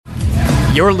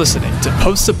You're listening to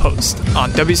Post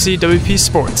on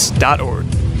WCWPSports.org.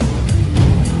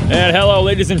 And hello,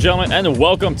 ladies and gentlemen, and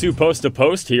welcome to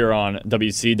Post here on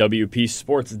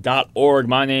WCWPSports.org.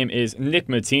 My name is Nick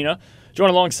Matina.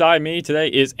 Joined alongside me today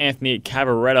is Anthony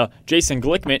Cavaretta, Jason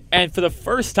Glickman, and for the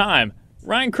first time,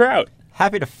 Ryan Kraut.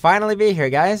 Happy to finally be here,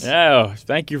 guys. Yeah,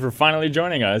 thank you for finally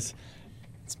joining us.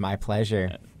 It's my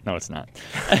pleasure. No, it's not.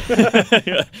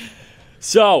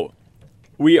 So,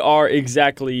 we are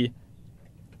exactly,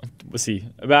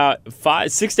 about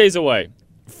 6 days away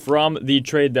from the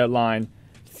trade deadline.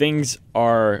 Things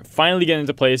are finally getting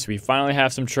into place. We finally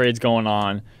have some trades going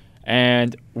on.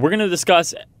 And we're going to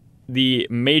discuss the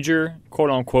major,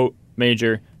 quote-unquote,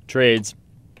 major trades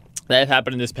that have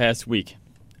happened in this past week.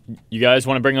 You guys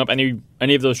want to bring up any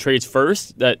of those trades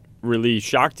first that really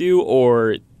shocked you,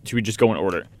 or should we just go in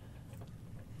order?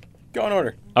 Go in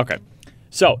order. Okay.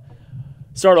 So,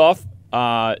 start off.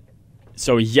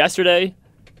 So yesterday,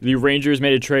 the Rangers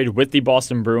made a trade with the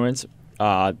Boston Bruins.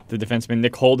 The defenseman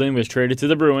Nick Holden was traded to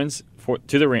the Bruins from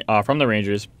the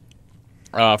Rangers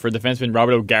for defenseman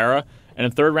Robert O'Gara and a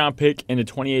third-round pick in the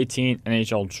 2018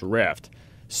 NHL Draft.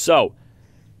 So,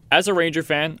 as a Ranger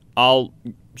fan, I'll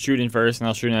shoot in first and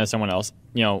I'll shoot in as someone else.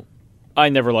 You know, I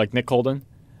never liked Nick Holden.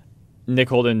 Nick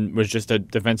Holden was just a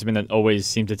defenseman that always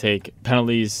seemed to take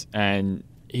penalties, and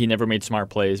he never made smart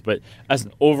plays. But as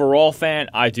an overall fan,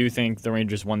 I do think the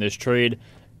Rangers won this trade.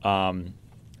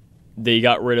 They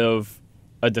got rid of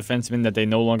a defenseman that they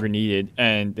no longer needed,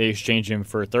 and they exchanged him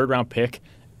for a third-round pick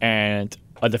and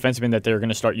a defenseman that they're going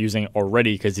to start using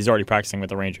already because he's already practicing with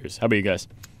the Rangers. How about you guys?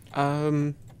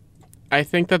 I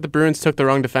think that the Bruins took the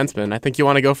wrong defenseman. I think you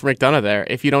want to go for McDonough there.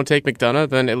 If you don't take McDonough,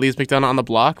 then it leaves McDonough on the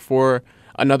block for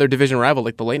another division rival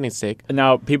like the Lightning's take.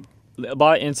 Now, a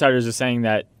lot of insiders are saying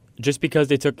that just because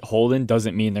they took Holden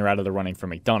doesn't mean they're out of the running for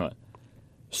McDonough.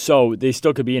 So they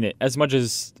still could be in it. As much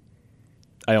as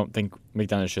I don't think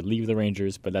McDonough should leave the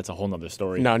Rangers, but that's a whole nother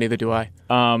story. No, neither do I.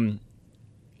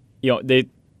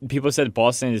 People said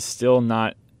Boston is still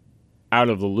not out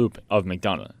of the loop of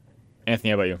McDonough.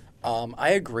 Anthony, how about you? I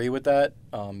agree with that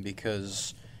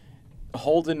because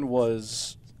Holden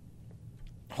was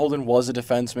a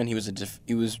defenseman.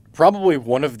 He was probably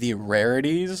one of the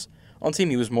rarities on the team.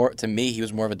 He was more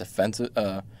of a defensive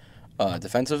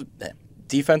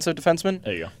defenseman.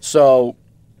 There you go. So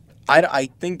I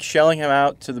think shelling him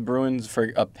out to the Bruins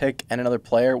for a pick and another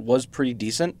player was pretty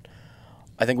decent.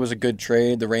 I think it was a good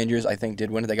trade. The Rangers, I think,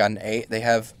 did win it. They got they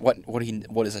have what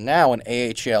is now an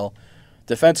AHL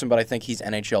defenseman, but I think he's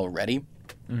NHL ready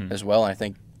as well. And I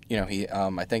think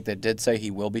I think they did say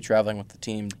he will be traveling with the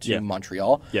team to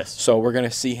Montreal. Yes. So we're going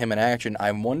to see him in action.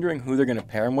 I'm wondering who they're going to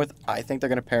pair him with. I think they're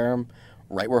going to pair him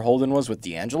right where Holden was with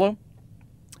DeAngelo.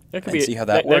 See how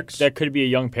that works. That could be a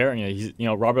young pairing.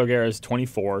 Robert O'Gara is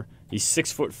 24. He's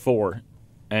 6'4",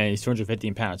 and he's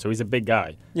 215 pounds. So he's a big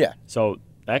guy. Yeah. So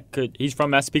he's from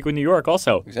Massapequa, New York,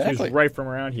 also. Exactly. So he's right from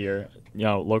around here.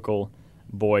 Local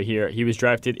boy here. He was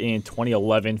drafted in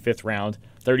 2011, 5th round,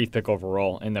 30th pick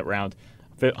overall in that round,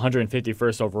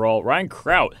 151st overall. Ryan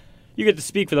Kraut, you get to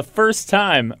speak for the first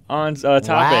time on topic.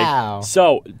 Wow.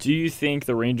 So, do you think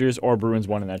the Rangers or Bruins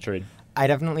won in that trade? I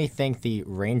definitely think the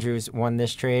Rangers won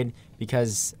this trade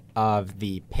because of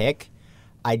the pick.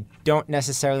 I don't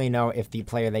necessarily know if the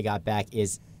player they got back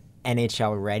is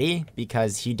NHL ready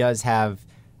because he does have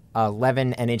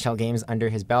 11 NHL games under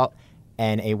his belt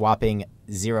and a whopping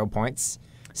 0 points.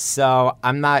 So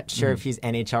I'm not sure if he's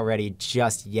NHL ready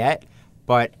just yet,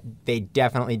 but they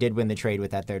definitely did win the trade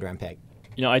with that third-round pick.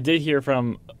 I did hear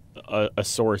from a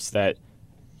source that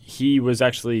he was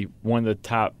actually one of the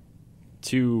top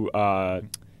two, I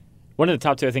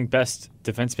think, best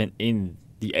defensemen in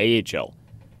the AHL.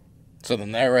 So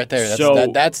then that right there,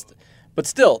 but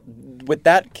still, with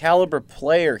that caliber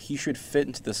player, he should fit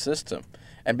into the system.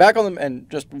 And back on them, and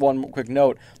just one quick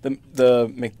note,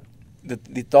 the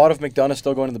thought of McDonough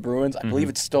still going to the Bruins, I believe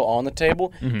it's still on the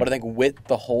table, but I think with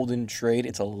the Holden trade,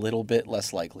 it's a little bit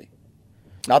less likely.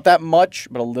 Not that much,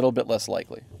 but a little bit less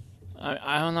likely.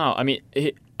 I don't know. I mean,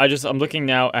 I'm looking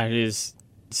now at his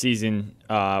season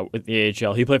with the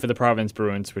AHL. He played for the Providence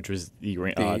Bruins, which was the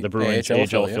Bruins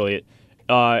AHL affiliate.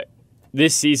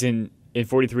 This season, in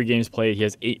 43 games played, he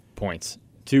has 8 points,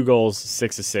 2 goals,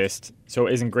 6 assists. So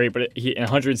it isn't great, but in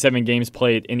 107 games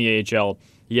played in the AHL,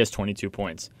 he has 22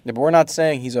 points. Yeah, but we're not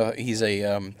saying he's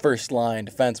a first line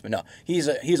defenseman. No, he's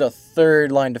a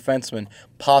third line defenseman,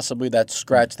 possibly that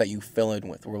scratch that you fill in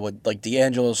with, like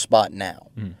DeAngelo's spot now.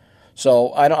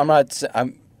 So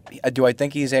do I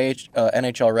think he's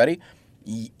NHL ready?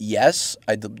 Yes,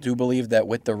 I do believe that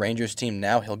with the Rangers team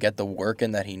now, he'll get the work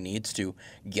in that he needs to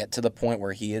get to the point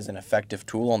where he is an effective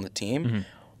tool on the team. Mm-hmm.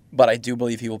 But I do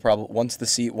believe he will probably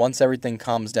once everything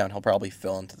calms down, he'll probably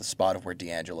fill into the spot of where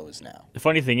D'Angelo is now. The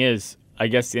funny thing is, I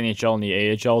guess the NHL and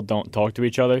the AHL don't talk to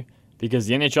each other because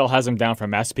the NHL has him down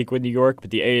from Massapequa, New York, but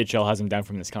the AHL has him down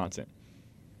from Wisconsin.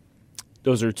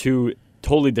 Those are two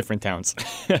totally different towns,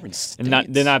 and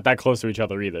they're not that close to each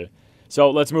other either. So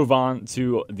let's move on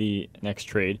to the next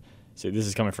trade. So this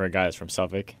is coming from a guy that's from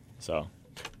Suffolk, so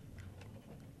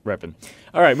repping.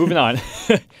 All right, moving on.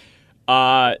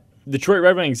 Detroit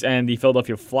Red Wings and the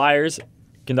Philadelphia Flyers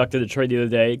conducted a trade the other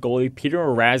day. Goalie Peter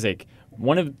Mrazek,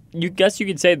 you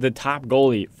could say the top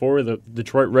goalie for the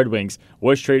Detroit Red Wings,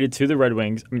 was traded to the Red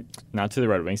Wings, not to the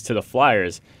Red Wings, to the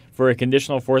Flyers for a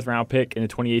conditional 4th-round pick in the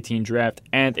 2018 draft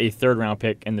and a 3rd-round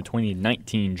pick in the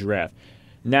 2019 draft.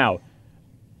 Now,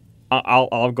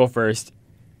 I'll go first.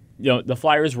 The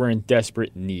Flyers were in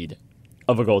desperate need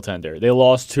of a goaltender. They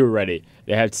lost 2 already.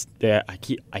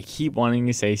 I keep wanting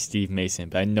to say Steve Mason,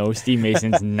 but I know Steve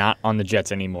Mason's not on the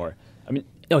Jets anymore. I mean,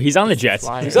 no, he's on the Jets.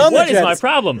 He's on the What is Jets. my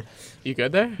problem? You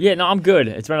good there? Yeah, no, I'm good.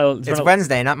 It's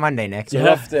Wednesday, not Monday, Nick. It's a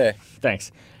rough day.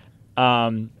 Thanks.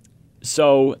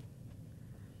 So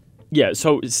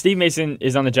Steve Mason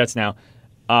is on the Jets now.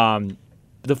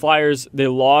 The Flyers, they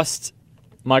lost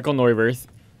Michael Neuwirth,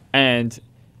 and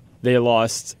they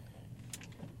lost.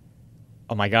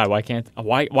 Oh my God! Why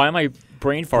am I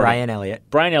brain farting?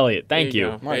 Brian Elliott. Thank you.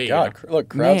 There My you God, go. look,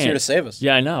 Crowd's Man. here to save us.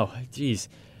 Yeah, I know. Jeez.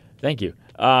 Thank you.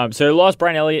 So they lost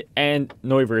Brian Elliott and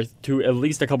Neuwirth to at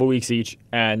least a couple weeks each,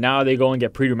 and now they go and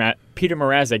get Peter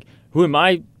Mrazek, who in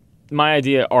my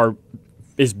idea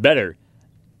is better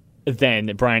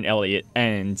than Brian Elliott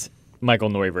and Michael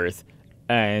Neuwirth.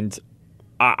 And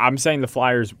I'm saying the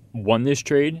Flyers won this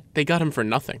trade. They got him for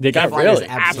nothing. They got Flyers really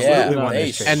absolutely absolutely won won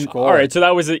this this trade. trade. And- All right, so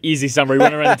that was an easy summary. We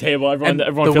went around the table. Everyone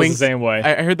And feels Wings, the same way.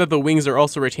 I heard that the Wings are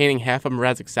also retaining half of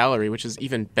Mrazek's salary, which is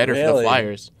even better for the Really?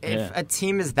 Flyers. If Yeah. a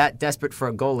team is that desperate for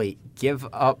a goalie,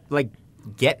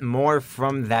 get more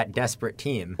from that desperate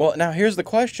team. Well, now here's the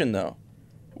question, though.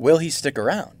 Will he stick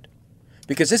around?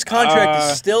 Because his contract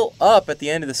is still up at the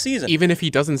end of the season. Even if he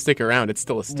doesn't stick around, it's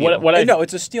still a steal. No,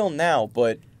 it's a steal now,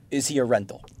 but is he a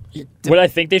rental? What I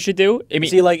think they should do. I mean,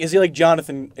 Is he like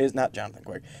Jonathan? Is not Jonathan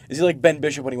Quick? Is he like Ben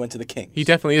Bishop when he went to the Kings? He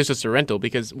definitely is just a rental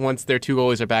because once their 2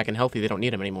 goalies are back and healthy, they don't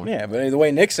need him anymore. Yeah, but the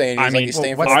way Nick's saying, he's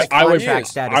staying for What's like the 5 contract years.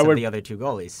 status I would- of the other 2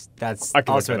 goalies? That's I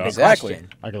can also a look big it up. Exactly. question.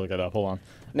 I can look it up. Hold on.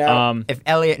 Now, If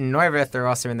Elliott and Neuwirth are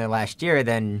also in their last year,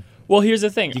 then Well, here's the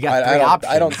thing. you got I 3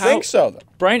 options. I don't think so, though.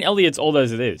 Brian Elliott's old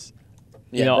as it is.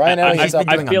 Yeah, Brian Elliott's He's been up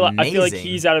doing I feel like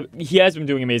amazing. he has been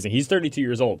doing amazing. He's 32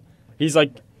 years old. He's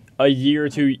like a year or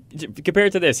 2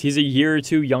 compared to this. He's a year or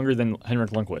 2 younger than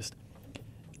Henrik Lundqvist,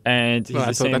 and he's Well, the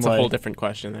that's same way. a whole different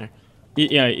question there.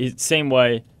 He's the same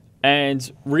way,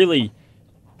 and really,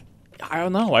 I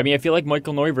don't know. I mean, I feel like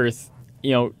Michael Neuwirth,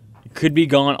 could be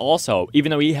gone also,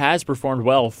 even though he has performed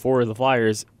well for the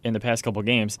Flyers in the past couple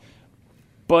games.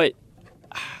 But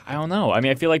I don't know. I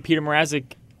mean, I feel like Peter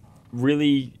Mrazek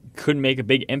really could make a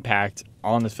big impact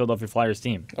on the Philadelphia Flyers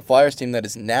team. A Flyers team that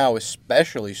is now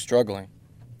especially struggling.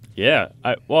 Yeah.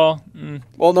 Well,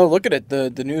 no, look at it. The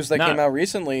news that Not- came out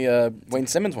recently, Wayne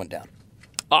Simmons went down.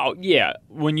 Oh yeah.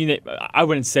 I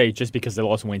wouldn't say just because they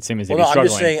lost Wayne Simmons they'd Well, be no,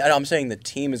 struggling. I'm saying the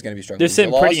team is going to be struggling. They're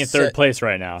sitting pretty in Lost third set- place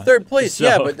right now. Third place, So-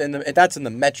 yeah, but that's in the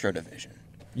Metro division.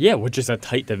 Yeah, which is a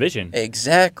tight division.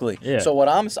 Exactly. Yeah. So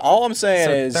all I'm saying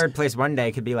So is third place one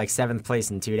day could be like 7th place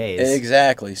in 2 days.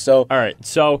 exactly. So All right.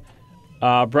 So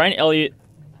Brian Elliott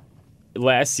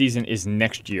last season is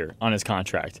next year on his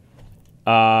contract.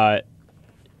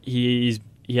 He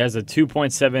has a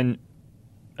 $2.7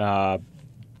 $1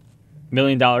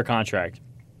 million contract,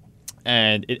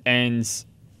 and it ends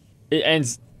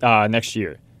next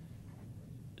year.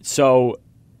 So,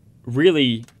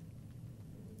 really,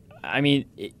 I mean,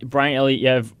 Brian Elliott, you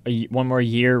have one more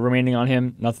year remaining on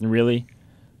him. Nothing really.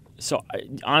 So,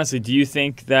 honestly, do you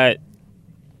think that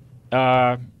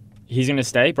he's going to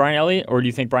stay, Brian Elliott, or do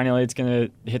you think Brian Elliott's going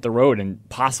to hit the road and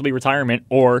possibly retirement,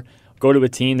 or go to a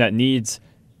team that needs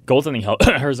goaltending help,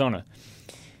 Arizona?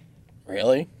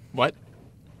 really, What?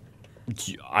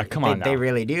 Come on now. They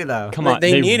really do, though. Come on.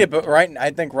 they need it, but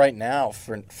I think right now,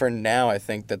 for now, I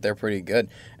think that they're pretty good.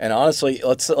 And honestly,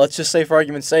 let's just say for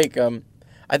argument's sake,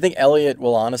 I think Elliott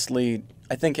will honestly,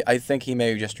 I think he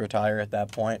may just retire at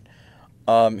that point.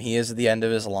 He is at the end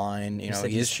of his line. He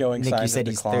is showing Nick, signs you said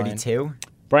of he's decline. 32?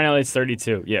 Brian Elliott's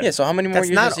 32. Yeah. Yeah, so how many more That's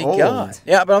years not has he old. got?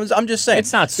 Yeah, but I'm just saying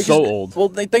It's not so old. Well,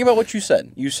 think about what you said.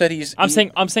 You said he's. I'm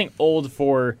saying old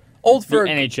for Old for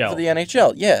The NHL. For the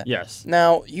NHL, yeah. Yes.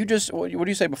 Now, you just what did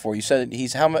you say before? You said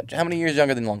he's how many years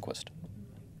younger than Lundqvist?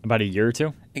 About a year or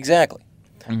two. Exactly.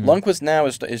 Lundqvist now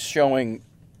is showing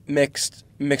mixed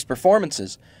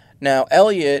performances. Now,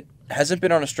 Elliott hasn't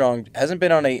been on a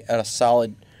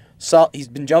solid. He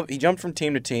jumped from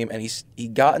team to team, and he's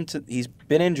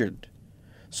been injured.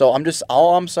 So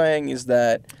all I'm saying is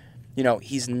that,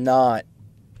 he's not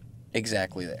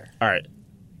exactly there. All right.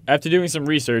 After doing some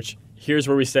research, here's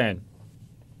where we stand.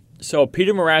 So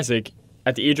Peter Mrazek,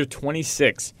 at the age of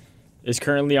 26, is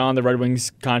currently on the Red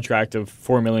Wings contract of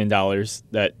 $4 million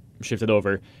that shifted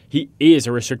over. He is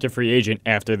a restricted free agent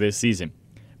after this season.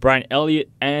 Brian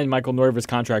Elliott and Michael Neuvirth's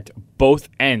contract both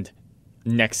end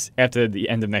after the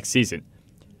end of next season.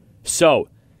 So,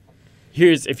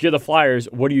 if you're the Flyers,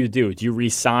 what do? Do you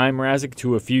re-sign Mrazek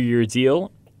to a few-year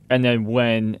deal, and then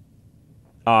when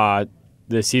the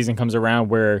season comes around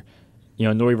where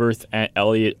Neuwirth and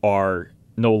Elliott are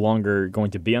no longer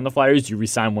going to be on the Flyers, do you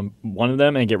re-sign one of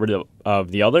them and get rid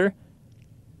of the other?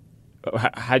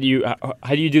 How do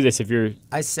you do this if you're the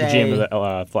GM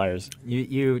of the Flyers?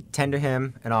 You tender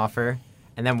him an offer,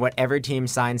 and then whatever team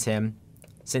signs him,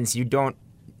 since you don't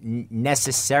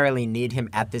necessarily need him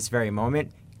at this very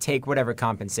moment, take whatever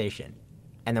compensation,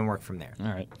 and then work from there. All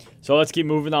right. So let's keep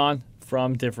moving on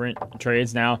from different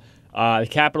trades now. The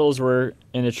Capitals were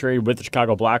in a trade with the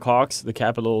Chicago Blackhawks. The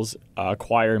Capitals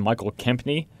acquired Michael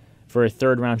Kempny for a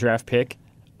third-round draft pick.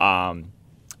 I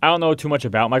don't know too much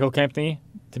about Michael Kempny,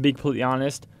 to be completely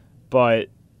honest, but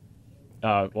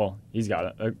he's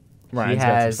got it. Ryan's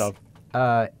got some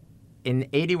stuff. In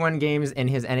 81 games in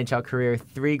his NHL career,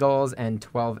 3 goals and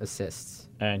 12 assists.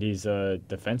 And he's a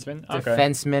defenseman?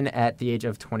 Defenseman at the age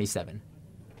of 27.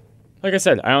 Like I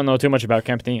said, I don't know too much about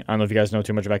Kempny. I don't know if you guys know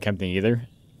too much about Kempny either.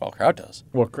 Well, crowd does.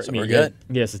 Well, so we're good.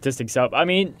 Yeah, statistics up. I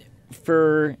mean,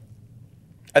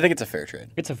 I think it's a fair trade.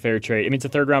 It's a fair trade. I mean, it's a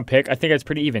third-round pick. I think it's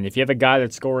pretty even. If you have a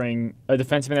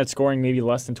defenseman that's scoring maybe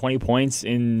less than 20 points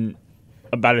in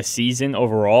about a season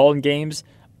overall in games,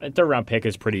 a third-round pick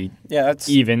is pretty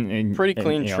even. Pretty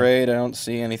clean trade. I don't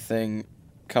see anything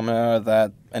coming out of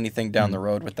that, anything down the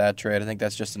road with that trade. I think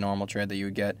that's just a normal trade that you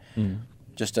would get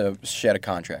just to shed a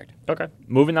contract. Okay.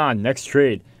 Moving on. Next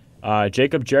trade.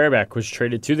 Jacob Jarabek was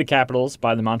traded to the Capitals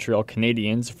by the Montreal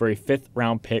Canadiens for a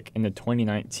 5th-round pick in the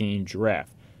 2019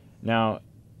 draft. Now,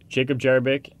 Jacob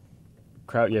Jarabek,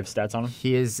 Kraut, you have stats on him?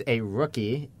 He is a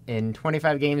rookie. In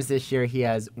 25 games this year, he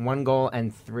has 1 goal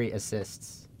and 3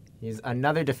 assists. He's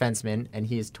another defenseman, and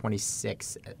he is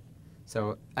 26.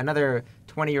 So another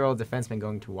 20-year-old defenseman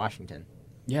going to Washington.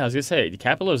 Yeah, I was going to say, the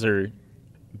Capitals are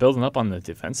building up on the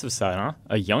defensive side, huh?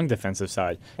 A young defensive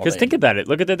side. Because think about it.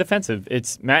 Look at the defensive.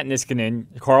 It's Matt Niskanen,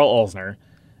 Carl Alzner.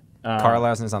 Carl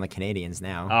Alzner's on the Canadiens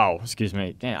now. Oh, excuse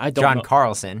me. Damn, I don't John know.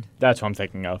 Carlson. That's what I'm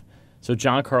thinking of. So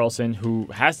John Carlson, who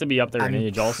has to be up there in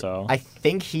age also. I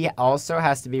think he also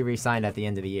has to be re-signed at the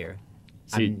end of the year.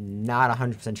 See, I'm not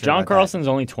 100% sure. John Carlson's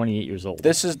only 28 years old.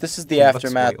 This is the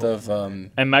aftermath of.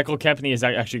 And Michael Kempny is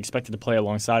actually expected to play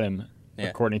alongside him,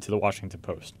 according to the Washington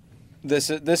Post.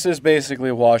 This is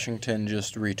basically Washington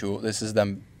just retool. This is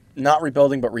them not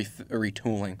rebuilding but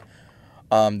retooling.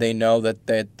 They know that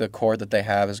the core that they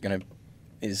have is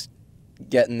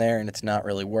getting there, and it's not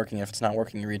really working. If it's not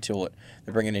working, you retool it.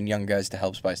 They're bringing in young guys to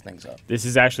help spice things up. This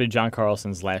is actually John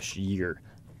Carlson's last year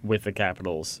with the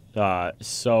Capitals.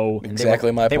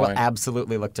 Exactly my point. They will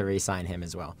absolutely look to re-sign him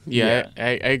as well. Yeah.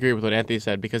 I agree with what Anthony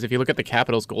said, because if you look at the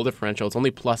Capitals' goal differential, it's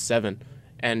only +7.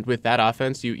 And with that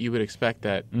offense, you would expect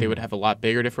that they would have a lot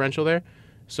bigger differential there.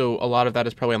 So a lot of that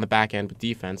is probably on the back end with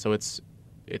defense. So it's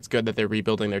good that they're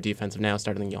rebuilding their defensive now,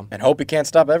 starting young. And hope he can't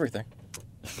stop everything.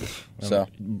 So,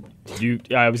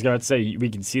 I was going to say, we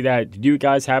can see that. Did you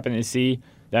guys happen to see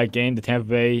that game, the Tampa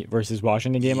Bay versus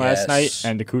Washington game last night,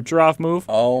 and the Kucherov move?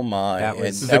 Oh my! That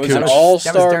was an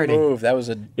all-star move.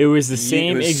 It was the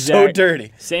same exact. So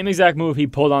dirty. Same exact move he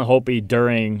pulled on Hopi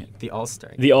during the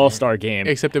All-Star. The All-Star game.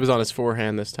 Except it was on his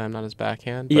forehand this time, not his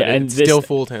backhand. But and it still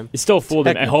fooled him. It still fooled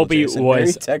him, and Hopi was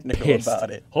very technical pissed.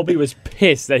 About it. Hopi was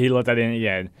pissed that he let that in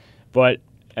again. But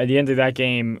at the end of that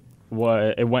game,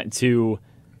 it went to.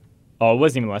 Oh, it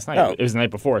wasn't even last night. No. It was the night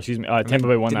before. Excuse me. Tampa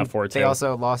Bay won that 4-2. They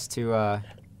also lost to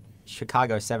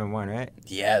Chicago 7-1, right?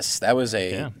 Yes, that was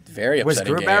a very upsetting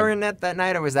game. Was Grubauer in that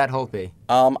night, or was that Holtby?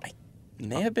 I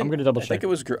may have been. I'm going to double check.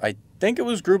 I think it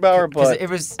was Grubauer, but it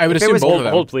was. I would assume both of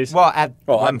them. Hold, please. Well, at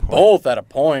one point. Both at a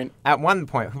point. At one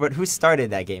point, but who started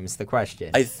that game is the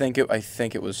question. I think it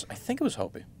was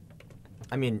Hopi.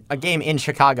 I mean, a game in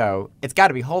Chicago, it's got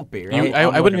to be Holtby, right?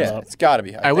 I wouldn't. Yeah, it's got to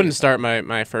be. I wouldn't start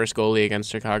my first goalie against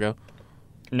Chicago.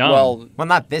 No. Well,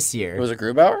 not this year. Was it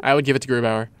Grubauer? I would give it to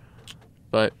Grubauer.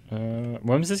 But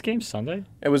When was this game? Sunday?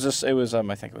 It was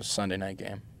I think it was Sunday night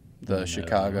game, the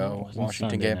Chicago wasn't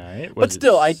Washington Sunday game. night. But Was it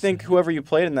still, I think whoever you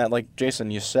played in that, like Jason,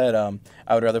 you said,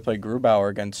 I would rather play Grubauer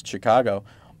against Chicago.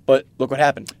 But look what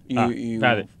happened. You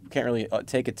got it. can't really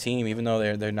take a team, even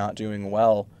though they're not doing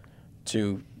well,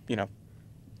 to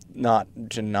not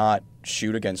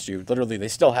shoot against you. Literally, they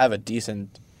still have a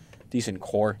decent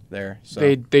core there. So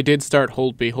they did start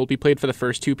Holtby. Holtby played for the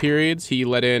first 2 periods. He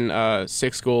let in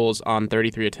 6 goals on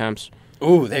 33 attempts.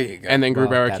 Ooh, there you go. And then Well,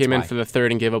 Grubauer that's came in why. for the third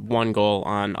and gave up 1 goal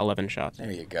on 11 shots. there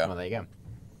you Well, go. there you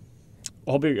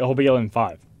go. Holtby yelled in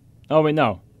 5. Oh, wait,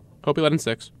 no. Holtby let in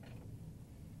 6.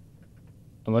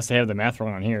 Unless they have the math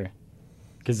wrong on here.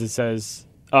 Because it says,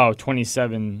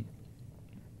 27.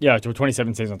 Yeah,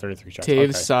 27 saves on 33 shots. Taves,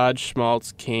 Okay. Saj,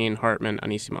 Schmaltz, Kane, Hartman,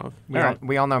 Anisimov.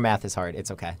 We all know math is hard. It's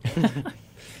okay.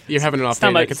 You're having an off not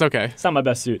day, my- Nick. It's okay. It's not my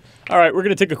best suit. All right, we're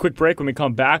going to take a quick break. When we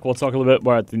come back, we'll talk a little bit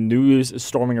about the news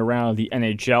storming around the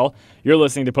NHL. You're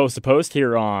listening to Post to Post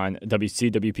here on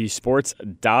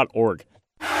WCWPSports.org.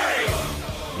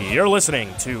 You're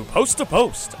listening to Post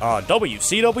on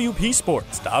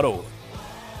WCWPSports.org.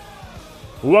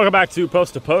 Welcome back to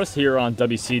Post here on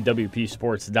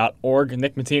WCWPSports.org.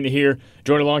 Nick Matina here,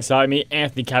 joined alongside me,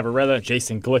 Anthony Cavarella,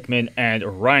 Jason Glickman, and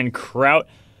Ryan Kraut.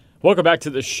 Welcome back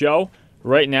to the show.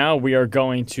 Right now, we are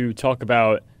going to talk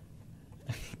about...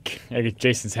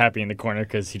 Jason's happy in the corner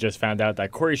because he just found out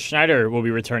that Corey Schneider will be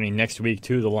returning next week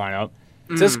to the lineup.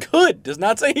 Says could, does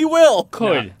not say he will.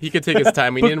 Could. He could take his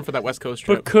time. We need him for that West Coast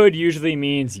But trip. could usually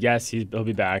means, yes, he'll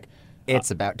be back.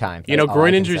 It's about time. You know, That's all I groin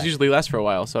can injuries say. usually last for a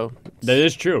while, so That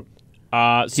is true.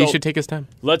 he So should take his time.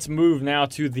 let's move now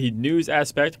to the news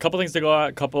aspect. A couple things to go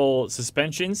out, a couple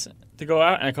suspensions to go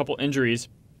out, and a couple injuries.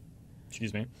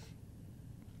 Excuse me.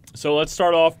 So let's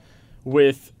start off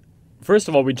with, first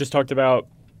of all, we'll talk about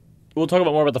more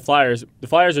about the Flyers. The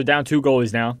Flyers are down 2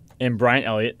 goalies now, in Brian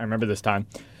Elliott, I remember this time,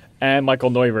 and Michael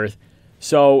Neuwirth.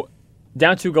 So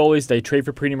down 2 goalies, they trade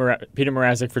for Peter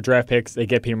Mrazek for draft picks. They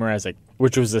get Peter Mrazek,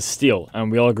 which was a steal, and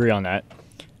we all agree on that.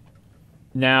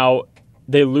 Now,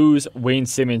 they lose Wayne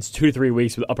Simmons 2 to 3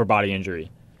 weeks with upper body injury.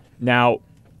 Now,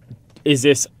 is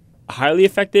this highly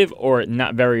effective or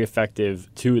not very effective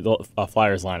to the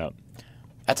Flyers lineup?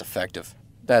 That's effective.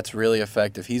 That's really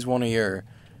effective. He is one of your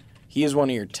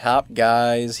top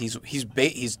guys. He's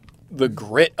the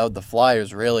grit of the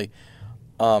Flyers, really.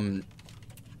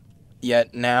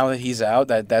 Yet now that he's out,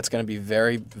 that's going to be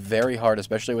very, very hard,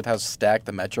 especially with how stacked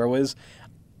the Metro is.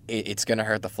 It's going to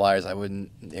hurt the Flyers.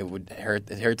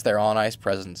 It hurts their on ice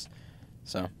presence.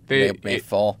 So they may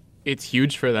fall. It's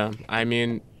huge for them. I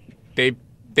mean, they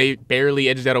barely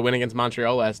edged out a win against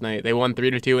Montreal last night. They won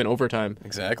 3-2 in overtime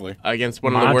Exactly. against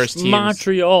one of the worst teams.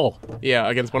 Montreal. Yeah,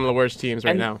 against one of the worst teams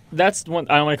right And now. That's one.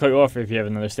 I don't want to cut you off if you have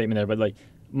another statement there, but like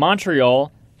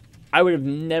Montreal, I would have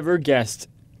never guessed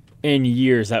in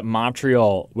years that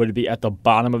Montreal would be at the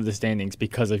bottom of the standings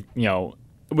because of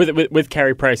with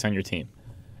Carey Price on your team.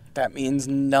 That means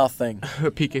nothing.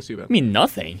 PK Subban. I mean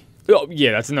nothing. Oh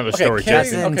yeah, that's another story. Carey-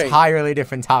 That's an entirely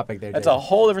different topic there. That's a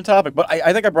whole different topic. But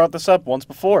I think I brought this up once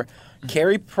before.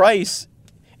 Carey Price,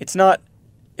 it's not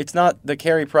the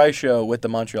Carey Price show with the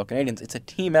Montreal Canadiens. It's a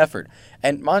team effort.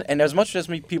 And as much as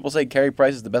people say Carey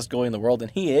Price is the best goalie in the world,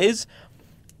 and he is,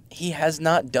 he has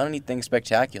not done anything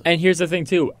spectacular. And here's the thing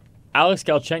too, Alex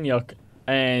Galchenyuk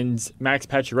and Max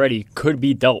Pacioretty could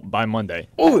be dealt by Monday.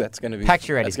 Ooh, that's going to be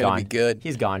Pacioretty's gonna gone. be good.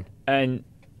 He's gone. And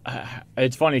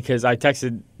it's funny because I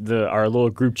texted our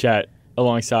little group chat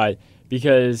alongside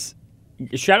because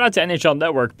shout out to NHL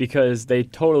Network because they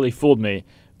totally fooled me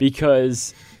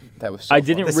because That was so I fun.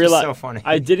 didn't This realize was so funny.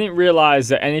 I didn't realize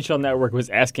that NHL Network was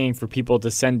asking for people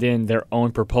to send in their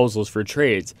own proposals for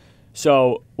trades.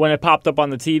 So when it popped up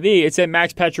on the TV, it said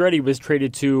Max Pacioretty was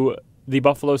traded to the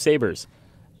Buffalo Sabres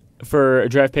for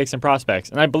draft picks and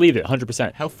prospects, and I believed it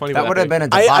 100%. How funny That would have been a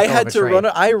I debacle had of a to trade. run.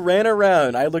 I ran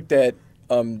around. I looked at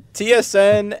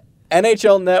TSN,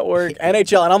 NHL Network,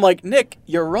 NHL, and I'm like, Nick,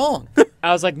 you're wrong.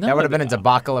 I was like, no, That would have been a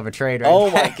debacle of a trade. Right Oh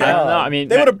there. my god! I don't know. I mean,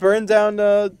 they would have burned down.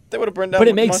 They would have burned down. But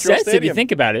it makes Montreal sense if you Stadium.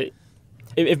 think about it.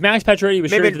 If Max Pacioretty was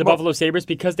Maybe traded to the well- Buffalo Sabres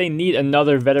because they need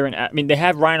another veteran. I mean, they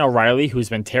have Ryan O'Reilly, who's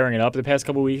been tearing it up the past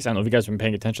couple of weeks. I don't know if you guys have been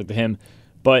paying attention to him.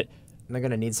 But, They're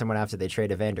going to need someone after they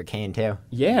trade Evander Kane, too.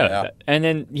 yeah. Yeah. And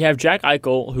then you have Jack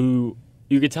Eichel, who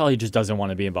you could tell he just doesn't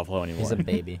want to be in Buffalo anymore. He's a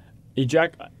baby.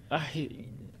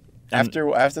 After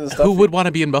the stuff. Who would want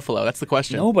to be in Buffalo? That's the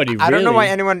question. Nobody really. I don't know why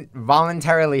anyone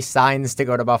voluntarily signs to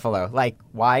go to Buffalo. Like,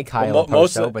 why Kyle Well,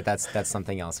 most Poso? of- But that's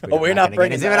something else. we're not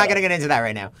bringing We're that not up. going to get into that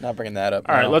right now. Not bringing that up.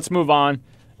 All right, no. let's move on.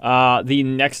 The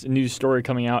next news story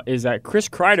coming out is that Chris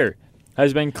Kreider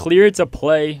has been cleared to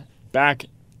play back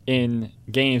in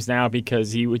games now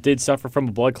because he did suffer from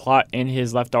a blood clot in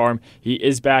his left arm. He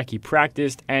is back. He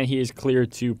practiced, and he is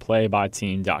cleared to play by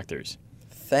team doctors.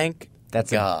 Thank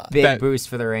That's God. a big boost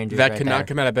for the Rangers. That right could there. not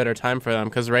come at a better time for them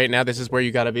because right now this is where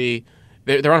you got to be.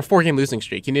 They're on a 4-game losing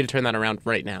streak. You need to turn that around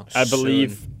right now. I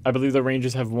believe the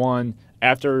Rangers have won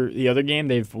after the other game.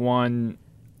 They've won.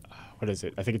 What is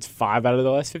it? I think it's 5 out of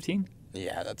the last 15.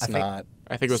 Yeah, that's I think- not.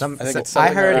 I think it was. I think it's I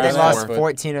something heard around they that, lost but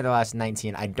 14 of the last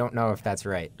 19. I don't know if that's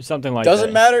right. Something like that.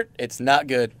 Doesn't matter. It's not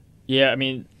good. Yeah, I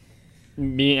mean,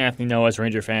 me and Anthony know as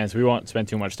Ranger fans, we won't spend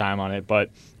too much time on it,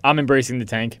 but I'm embracing the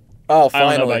tank. Oh, I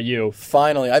finally. don't know about you.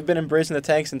 Finally. I've been embracing the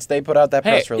tank since they put out that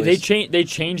Hey, press release. they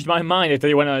changed my mind if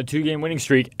they went on a 2-game winning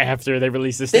streak after they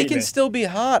released the They statement. can still be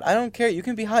hot. I don't care. You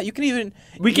can be hot. You can even.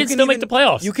 We you can still make the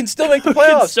playoffs. You can still make the We can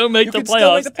playoffs. still make You the can still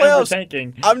make playoffs, the and we're playoffs.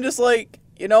 tanking. I'm just like,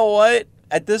 you know what?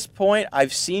 At this point,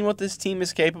 I've seen what this team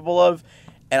is capable of,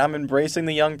 and I'm embracing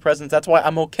the young presence. That's why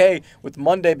I'm okay with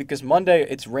Monday, because Monday,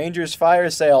 it's Rangers fire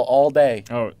sale all day.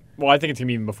 Oh, well, I think it's going to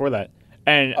be even before that.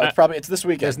 And It's this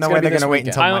weekend. There's It's no gonna way be they're this going to wait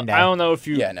weekend. until Monday. I don't know if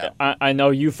you. Yeah, no. I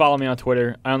know you follow me on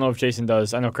Twitter. I don't know if Jason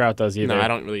does. I know Kraut does either. No, I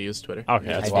don't really use Twitter. Okay,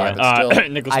 that's I fine. do, but still.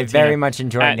 Nicholas I Patina. very much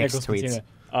enjoy At Nick's Nicholas tweets.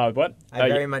 Patina. What? I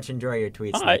very much enjoy your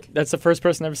tweets, All right, Nick. that's the first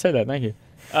person to ever say that. Thank you.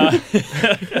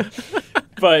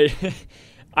 But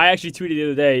I actually tweeted the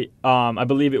other day. I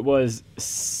believe it was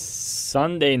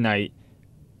Sunday night.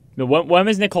 No, when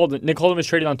was Nick Holden? Nick Holden was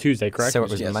traded on Tuesday, correct? So it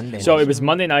was Yes. Monday. So night. it was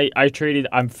Monday night. I tweeted.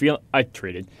 I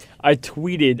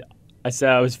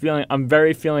said I'm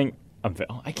very feeling.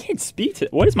 I can't speak to.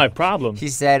 What is my problem? He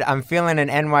said, I'm feeling an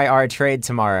NYR trade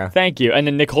tomorrow. Thank you. And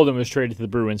then Nick Holden was traded to the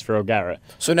Bruins for O'Gara.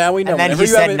 So now we know. And then whenever he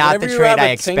you said have not whenever the you trade have a I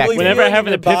tingly expected. Whenever I feeling have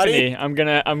in an your body, epiphany,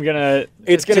 I'm gonna.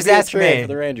 it's going to Just be a ask trade me. for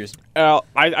the Rangers.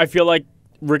 I feel like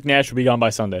Rick Nash will be gone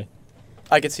by Sunday.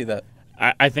 I could see that.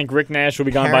 I think Rick Nash will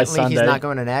be gone by Apparently, Sunday. he's not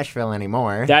going to Nashville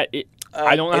anymore.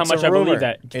 I don't know how It's much a I rumor. believe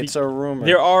that. It's a rumor.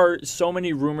 There are so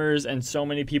many rumors and so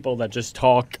many people that just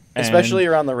talk. And Especially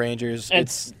around the Rangers. and-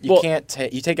 It's you well- can't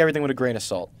take you take everything with a grain of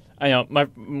salt. I know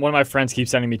one of my friends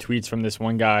keeps sending me tweets from this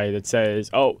one guy that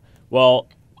says, "Oh, well,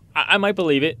 I might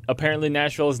believe it. Apparently,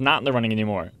 Nashville is not in the running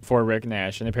anymore for Rick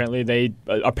Nash, and apparently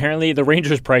the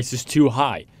Rangers' price is too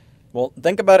high." Well,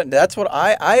 think about it. That's what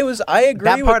I agree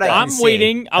That with part that. I can I'm see.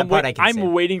 waiting. That part I can see.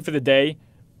 I'm waiting for the day,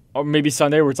 or maybe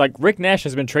Sunday, where it's like Rick Nash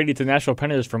has been traded to the Nashville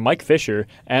Predators for Mike Fisher,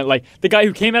 and like the guy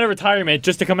who came out of retirement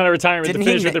just to come out of retirement Didn't to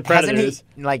finish with the hasn't Predators.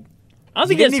 he, like, I don't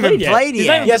think he he didn't has even played He's yet.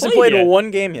 not even He hasn't played yet.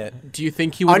 one game yet. Do you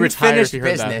think he would retire if unfinished he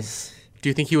heard business? that? Do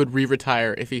you think he would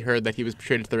re-retire if he heard that he was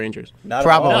traded to the Rangers? Not at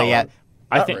Probably, all. yeah.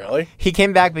 I Not think really. He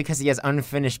came back because he has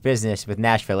unfinished business with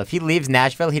Nashville. If he leaves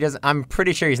Nashville, he doesn't. I'm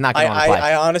pretty sure he's not going to want to play.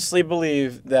 I honestly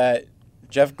believe that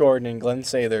Jeff Gordon and Glenn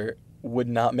Sather would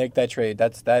not make that trade.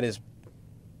 That is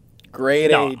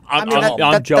grade No, A. I'm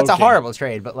that's a joking. horrible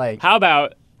trade, but like, How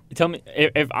about tell me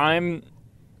if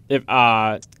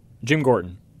Jim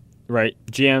Gordon, right,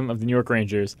 GM of the New York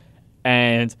Rangers,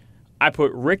 and I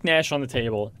put Rick Nash on the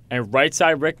table, and right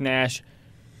side Rick Nash.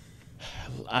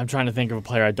 I'm trying to think of a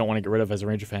player I don't want to get rid of as a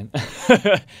Ranger fan.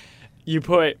 You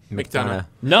put McDonough.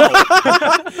 no,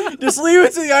 Just leave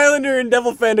it to the Islander and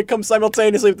Devil fan to come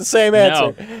simultaneously with the same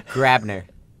answer. Grabner.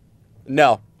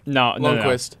 No. no,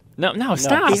 Lundqvist. no,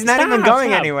 stop. He's not even stop, going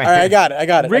stop. anywhere. All right, I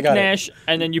got it. Rick I got Nash,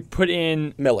 and then you put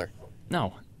in Miller.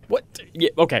 no. What?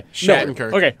 Yeah, okay.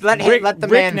 Shattenkirk. Okay. Let the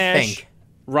Rick man Nash, think.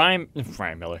 Ryan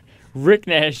Miller, Rick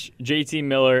Nash, JT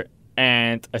Miller,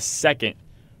 and a second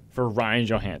for Ryan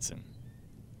Johansson.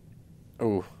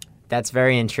 Ooh. That's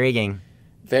very intriguing.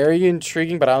 Very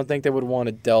intriguing, but I don't think they would want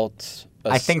to dealt.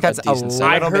 I think that's a decent lot.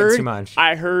 sum. Little bit too much.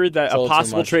 I heard that It's a a little too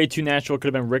possible much. trade to Nashville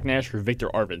could have been Rick Nash or Victor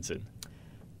Arvidsson.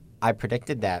 I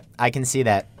predicted that. I can see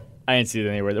that. I didn't see it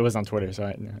anywhere. It was on Twitter,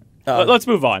 so Uh, let's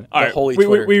move on. All the right, holy we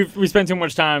Twitter. spent too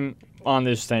much time on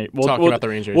this thing. Talking about the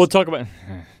Rangers. We'll talk about.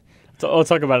 We'll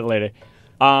talk about it later.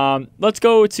 Let's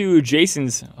go to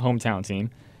Jason's hometown team,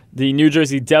 the New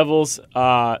Jersey Devils. In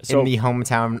the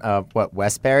hometown of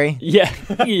Westbury? Yeah,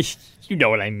 you know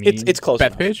what I mean. It's close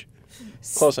enough. Bethpage?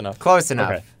 Close enough. Close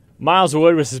enough. Okay. Miles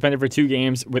Wood was suspended for 2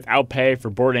 games without pay for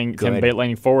boarding Tim Good.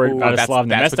 Baitlining forward. Ooh, that's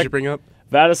what you bring up?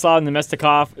 Vladislav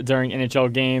Nemestikov during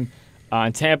NHL game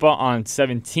in Tampa on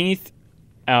 17th.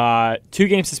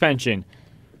 2-game suspension.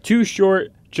 Too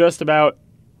short, just about,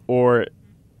 or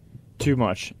too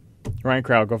much? Ryan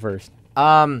Kraut, go first.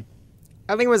 I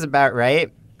think it was about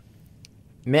right.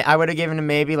 I would have given him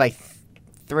maybe like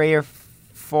 3 or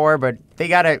 4, but they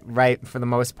got it right for the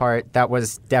most part. That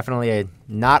was definitely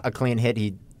not a clean hit.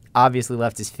 He obviously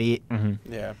left his feet.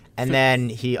 Yeah. And then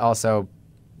he also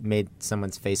made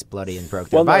someone's face bloody and broke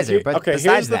their visor. But okay, besides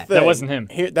here's the that, thing. That wasn't him.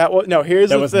 Here's That the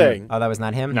wasn't him. thing. oh, that was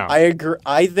not him. No. I agree.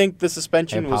 I think the I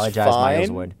suspension was apologize, Miles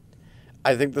fine. Wood.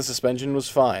 I think the suspension was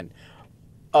fine.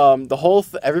 The whole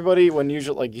everybody when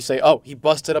usually like you say, oh, he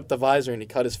busted up the visor and he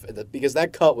cut his because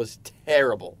that cut was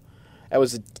terrible. That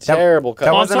was a terrible cut.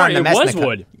 that Oh, I'm wasn't sorry, on the it was Messina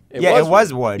Wood. It Yeah, was it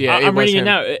was Wood. Yeah. it I'm was reading it him.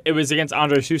 now. It was against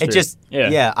Andre Schuster. It just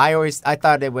yeah. I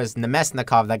thought it was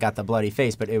Nemesnikov that got the bloody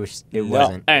face, but it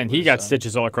wasn't. And he got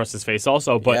stitches all across his face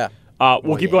also. But Yeah.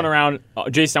 we'll keep going around.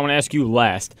 Jason, I want to ask you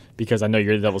last because I know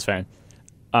you're the Devils fan.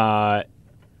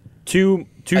 Too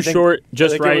I think- short,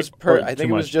 just I think right. It was or I too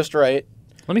think it was much? just right.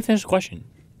 Let me finish the question.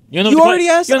 You know You the already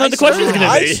asked. You know what the question's going to be.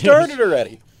 I started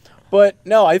already. But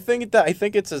no, I think I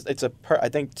think I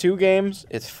think 2 games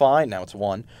it's fine. Now it's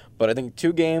 1, but I think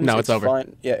 2 games. No, it's over.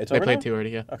 Fine. Yeah, it's They over. played now? 2 already.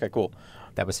 Yeah. Okay, cool.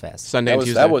 That was fast. Sunday and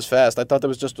Tuesday. That was fast. I thought it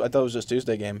was just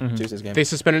Tuesday game. Tuesday's game. They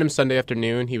suspended him Sunday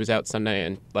afternoon. He was out Sunday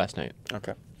and last night.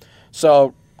 Okay.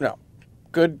 So, no.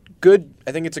 Good.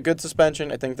 I think it's a good suspension.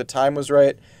 I think the time was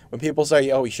right. When people say,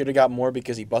 oh, he should have got more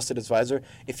because he busted his visor,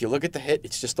 if you look at the hit,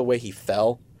 it's just the way he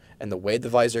fell and the way the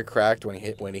visor cracked when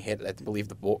he hit I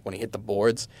believe when he hit the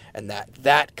boards, and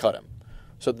that cut him.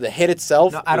 So the hit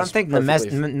itself No, I don't was think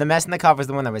perfectly Nemesnikov was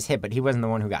the one that was hit, but he wasn't the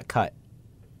one who got cut.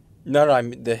 No, I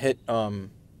mean the hit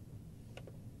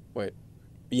wait.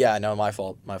 Yeah, no, my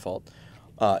fault. No.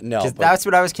 'Cause but- that's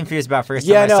what I was confused about first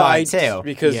Yeah, time no, I saw it too.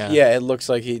 because Yeah. it looks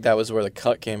like that was where the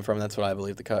cut came from. That's what I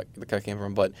believe the cut came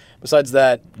from. But besides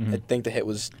that, I think the hit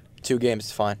was 2 games.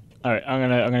 It's fine. All right, I'm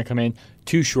gonna come in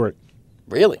too short.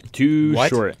 Really? Too What?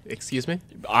 short. Excuse me?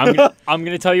 I'm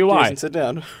gonna tell you why. Jason, sit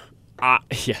down.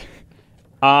 Yeah.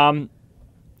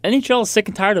 NHL is sick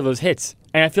and tired of those hits,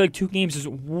 and I feel like 2 games is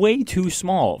way too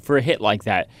small for a hit like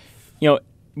that. You know,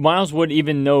 Miles Wood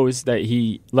even knows that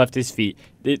he left his feet.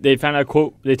 They found out a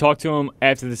quote. They talked to him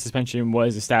after the suspension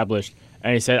was established,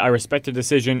 and he said, "I respect the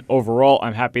decision. Overall,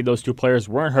 I'm happy those 2 players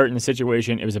weren't hurt in the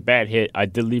situation. It was a bad hit. I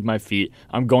did leave my feet.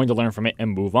 I'm going to learn from it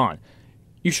and move on."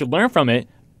 You should learn from it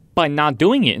by not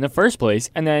doing it in the first place,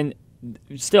 and then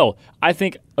still, I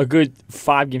think a good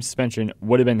 5-game suspension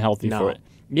would have been healthy No. for it.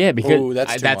 Yeah, because Ooh,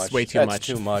 that's too that's much. way too That's much.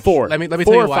 too much. 4. Let me 4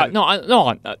 tell you or why. 5.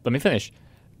 No, let me finish.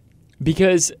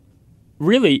 Because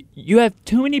really, you have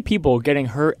too many people getting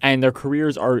hurt, and their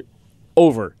careers are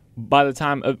over by the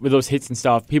time with those hits and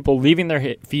stuff. People leaving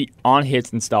their feet on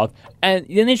hits and stuff, and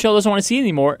the NHL doesn't want to see it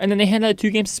anymore. And then they hand out a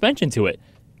 2-game suspension to it.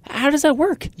 How does that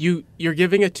work? You're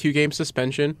giving a 2-game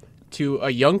suspension to a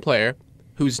young player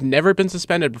who's never been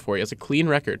suspended before. He has a clean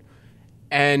record,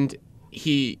 and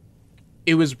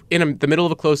it was in the middle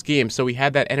of a close game, so he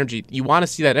had that energy. You want to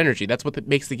see that energy. That's what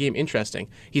makes the game interesting.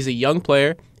 He's a young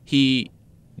player.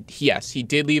 Yes, he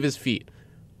did leave his feet.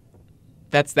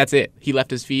 That's it. He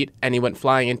left his feet, and he went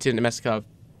flying into Nemesnikov.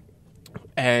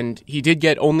 And he did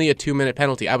get only a 2-minute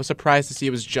penalty. I was surprised to see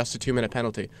it was just a 2-minute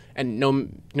penalty. And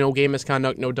no game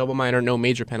misconduct, no double minor, no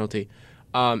major penalty.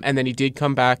 And then he did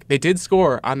come back. They did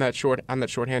score on that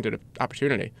shorthanded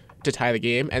opportunity to tie the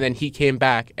game. And then he came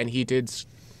back, and he did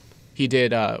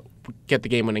get the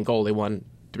game-winning goal. They won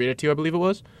 3-2, I believe it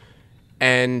was.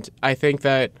 And I think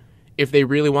that if they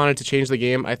really wanted to change the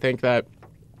game, I think that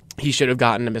he should have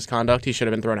gotten a misconduct. He should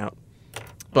have been thrown out.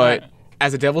 But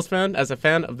as a Devils fan, as a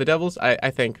fan of the Devils, I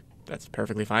think that's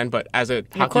perfectly fine. But as a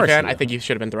hockey course, fan, yeah. I think he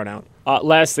should have been thrown out.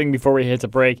 Last thing before we hit the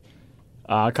break.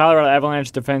 Colorado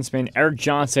Avalanche defensemen Erik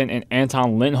Johnson and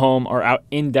Anton Lindholm are out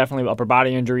indefinitely with upper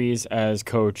body injuries, as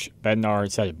Coach Bednar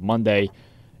said Monday.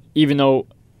 Even though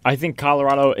I think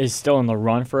Colorado is still in the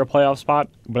run for a playoff spot,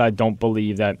 but I don't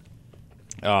believe that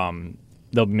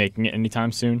they'll be making it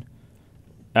anytime soon.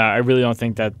 I really don't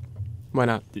think that. Why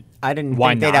not? I didn't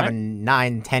Why think they'd have not?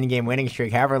 a 9-10 game winning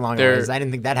streak, however long it They're- was. I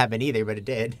didn't think that happened either, but it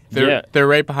did. They're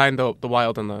right behind the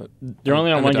Wild and the. They're only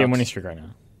on and the 1-game Ducks. winning streak right now.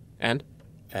 And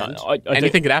And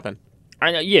anything could happen.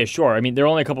 I know, yeah, sure. I mean, they're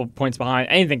only a couple points behind.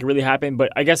 Anything could really happen,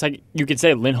 but I guess you could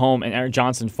say Lindholm and Erik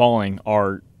Johnson falling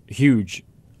are huge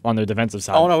on their defensive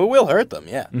side. oh no, it will hurt them.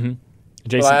 Yeah.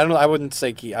 Jason, But I wouldn't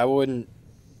say I wouldn't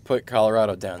put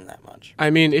Colorado down that much. I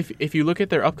mean, if you look at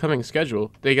their upcoming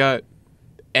schedule, they got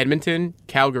Edmonton,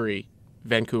 Calgary,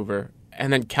 Vancouver,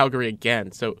 and then Calgary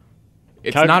again. So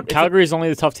it's not Calgary is only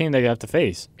the tough team they have to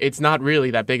face. It's not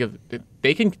really that big of.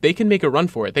 They can make a run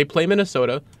for it. They play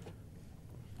Minnesota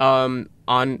on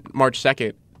March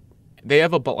 2nd. They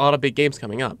have a lot of big games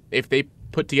coming up. If they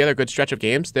put together a good stretch of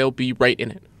games, they'll be right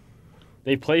in it.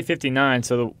 They play 59,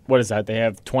 so what is that? They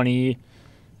have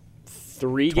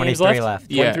 23 games 23 left.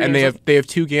 left. Yeah, 23 and games they have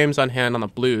 2 games on hand on the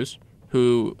Blues,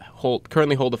 who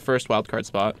currently hold the first wild card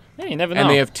spot, Yeah, you never know. and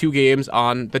they have 2 games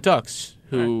on the Ducks,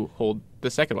 who hold the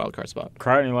second wild card spot.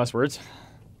 Crowd, any last words?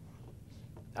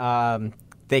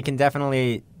 They can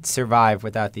definitely survive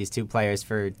without these two players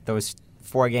for those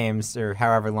 4 games or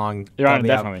however long. You're on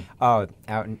they'll be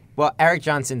definitely. Well, Eric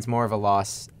Johnson's more of a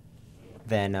loss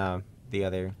than the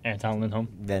other. Anton Lindholm.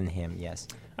 Than him, yes.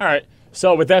 All right.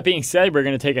 So with that being said, we're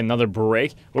going to take another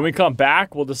break. When we come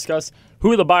back, we'll discuss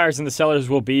who the buyers and the sellers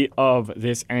will be of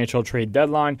this NHL trade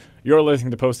deadline. You're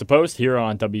listening to Post here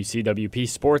on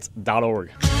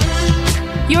WCWPSports.org.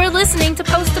 You're listening to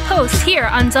Post here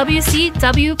on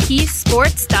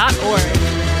WCWPSports.org.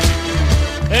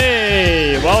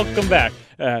 Hey, welcome back.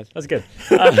 That's good.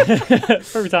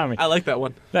 Perfect timing. I like that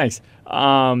one. Thanks.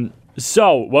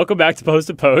 So, welcome back to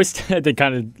Post. I did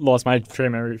kind of lost my trade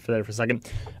memory for a second.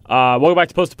 Welcome back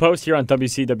to Post here on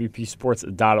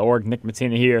WCWPSports.org. Nick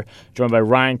Matina here, joined by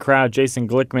Ryan Crowd, Jason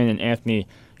Glickman, and Anthony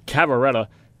Cavaretta.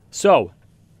 So,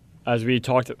 as we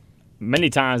talked many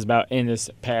times about in this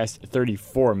past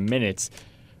 34 minutes,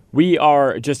 we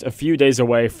are just a few days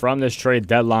away from this trade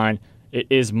deadline. It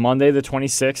is Monday the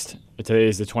 26th. Today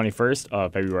is the 21st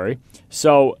of February.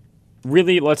 So,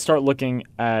 really, let's start looking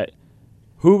at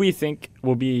who we think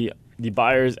will be the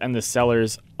buyers and the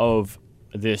sellers of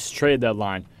this trade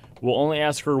deadline. We'll only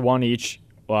ask for one each,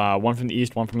 one from the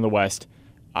East, one from the West.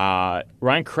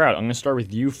 Ryan Kraut, I'm going to start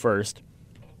with you first.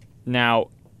 Now,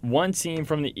 one team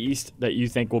from the East that you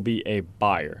think will be a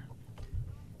buyer.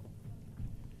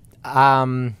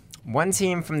 One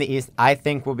team from the East I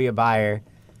think will be a buyer,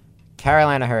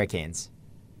 Carolina Hurricanes.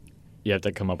 You have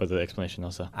to come up with an explanation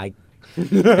also.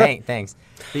 Thanks.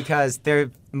 Because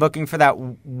they're looking for that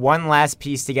one last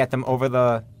piece to get them over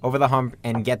the hump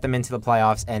and get them into the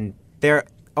playoffs, and they're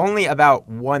only about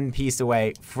one piece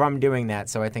away from doing that.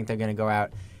 So I think they're going to go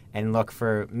out and look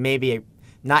for maybe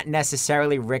not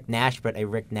necessarily Rick Nash, but a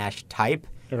Rick Nash type,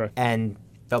 and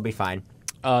they'll be fine.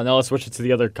 Now let's switch it to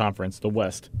the other conference, the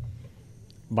West.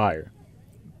 Buyer.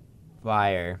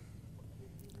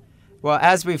 Well,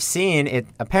 as we've seen,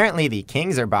 apparently the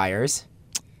Kings are buyers.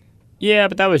 Yeah,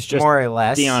 but that was just more or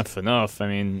less Dion Phaneuf. I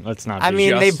mean, let's not.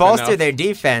 They bolster their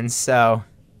defense, so.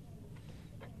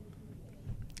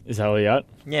 Is that all you got?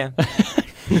 Yeah.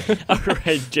 All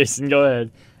right, Jason, go ahead.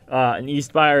 An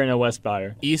East buyer and a West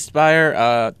buyer. East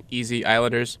buyer, easy.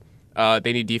 Islanders.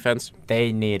 They need defense.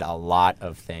 They need a lot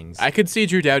of things. I could see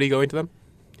Drew Doughty going to them.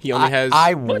 He only has.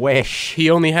 I wish he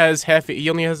only has till the end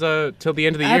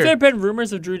of the year. Have there been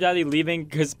rumors of Drew Doughty leaving?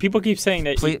 Because people keep saying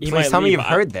that he might tell leave. me you've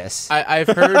heard this. I've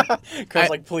heard. Chris,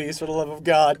 please, for the love of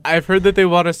God. I've heard that they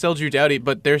want to sell Drew Doughty,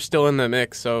 but they're still in the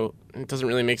mix, so it doesn't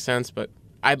really make sense. But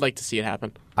I'd like to see it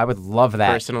happen. I would love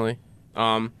that personally.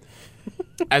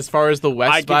 As far as the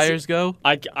West buyers go,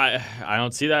 I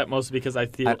don't see that mostly because I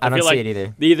feel don't see like it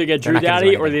either. They either get Drew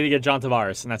Doughty or they either get John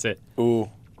Tavares, and that's it. Ooh,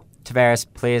 Tavares,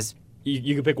 please.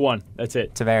 You can pick one. That's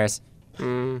it. Tavares.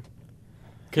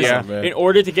 Because in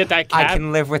order to get that cap, I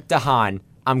can live with DeHaan.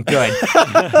 I'm good.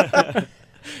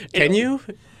 Can you?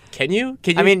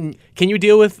 I mean, can you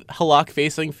deal with Halak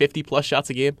facing 50-plus shots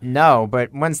a game? No,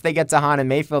 but once they get DeHaan and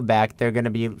Mayfield back, they're going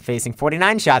to be facing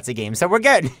 49 shots a game, so we're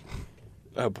good.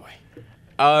 Oh, boy.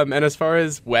 And as far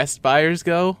as West buyers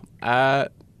go,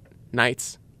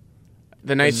 Knights.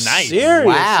 The Knights. Seriously?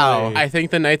 Wow. I think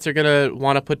the Knights are going to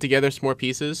want to put together some more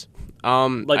pieces.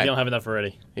 they don't have enough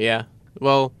already. Yeah.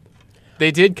 Well, they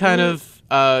did kind of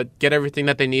get everything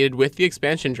that they needed with the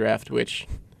expansion draft, which...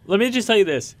 Let me just tell you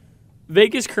this.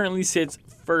 Vegas currently sits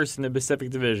first in the Pacific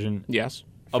Division. Yes.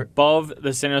 Above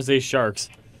the San Jose Sharks,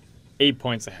 8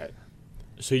 points ahead.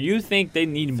 So you think they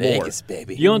need Vegas, more.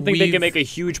 baby. You don't think they can make a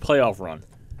huge playoff run?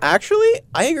 Actually,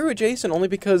 I agree with Jason only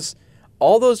because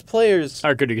all those players...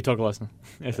 All right, good. You can talk less now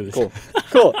after this. Cool.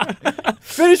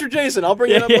 Finish for Jason. I'll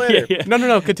bring it up later. Yeah.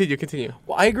 No. Continue.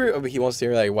 Well, I agree. He wants to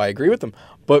hear why I agree with him.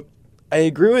 But I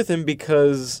agree with him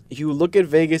because you look at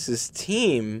Vegas'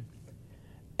 team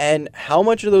and how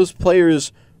much of those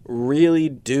players really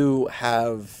do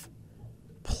have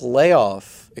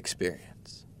playoff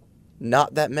experience.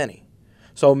 Not that many.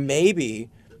 So maybe,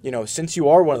 since you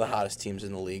are one of the hottest teams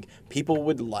in the league, people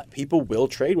will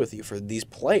trade with you for these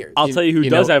players. I'll tell you who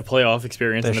does have playoff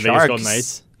experience in the Vegas Golden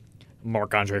Knights.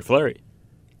 Marc-Andre Fleury.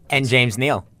 And James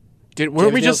Neal.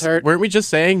 Weren't we just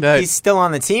saying that... He's still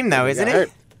on the team, though, isn't he?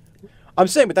 I'm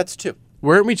saying, but that's two.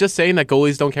 Weren't we just saying that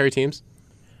goalies don't carry teams?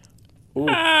 Ooh,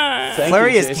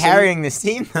 Fleury is carrying this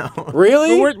team, though.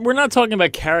 Really? We're not talking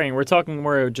about carrying. We're talking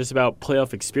more just about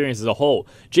playoff experience as a whole.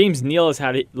 James Neal has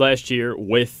had it last year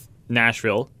with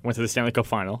Nashville. Went to the Stanley Cup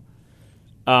final.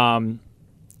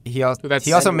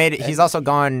 He's also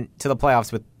gone to the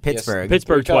playoffs with Pittsburgh. Yes.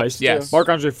 Pittsburgh twice. Yes.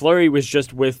 Marc-Andre Fleury was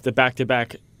just with the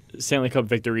back-to-back Stanley Cup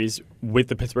victories with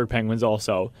the Pittsburgh Penguins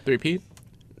also. Three-peat?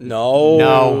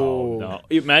 No. No.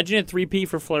 Imagine a 3P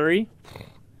for Fleury.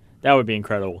 That would be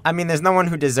incredible. I mean, there's no one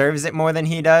who deserves it more than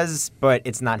he does, but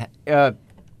it's not.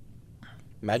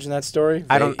 Imagine that story.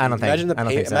 I don't think. Imagine I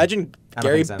don't think so. Imagine I don't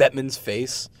Gary think so. Bettman's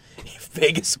face. If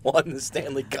Vegas won the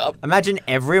Stanley Cup. Imagine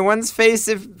everyone's face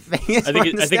if Vegas I won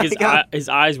think the I think Stanley Cup. his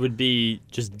eyes would be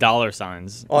just dollar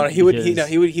signs. Oh, he would. because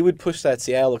He would push that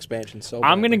Seattle expansion so.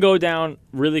 I'm gonna badly. go down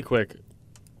really quick,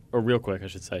 or real quick, I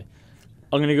should say.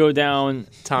 I'm gonna go down.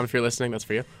 Tom, if you're listening, that's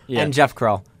for you. Yeah. And Jeff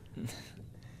Kroll.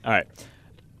 All right.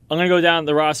 I'm going to go down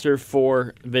the roster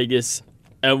for Vegas,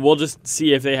 and we'll just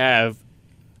see if they have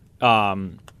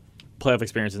playoff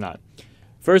experience or not.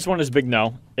 First one is big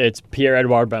no. It's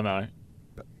Pierre-Edouard Bellemare.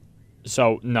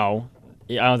 So, no.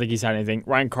 I don't think he's had anything.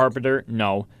 Ryan Carpenter,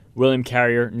 no. William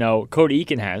Carrier, no. Cody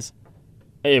Eakin has.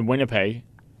 In Winnipeg.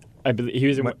 I believe he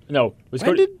was in... No. Was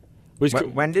When Cody... did- was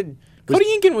When did Cody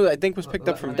Eakin I think was picked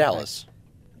up from Dallas.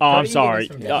 Oh, I'm Cody Eakin sorry. is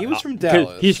from Dallas. He was from 'cause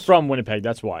Dallas. He's from Winnipeg.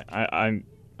 That's why.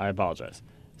 I apologize.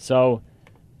 So,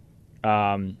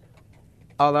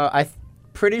 although I'm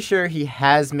pretty sure he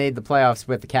has made the playoffs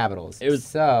with the Capitals.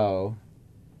 So,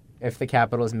 if the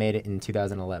Capitals made it in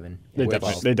 2011, they which-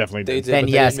 definitely They did. did, Then but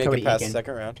yes, they didn't make Cody it past Eakin. the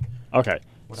second round. Okay.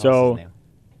 what else So, is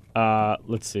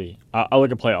new? let's see. I'll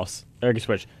look at playoffs. Eric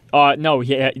switch. No,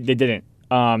 they didn't.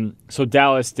 So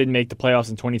Dallas did make the playoffs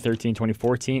in 2013,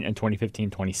 2014, and 2015,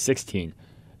 2016.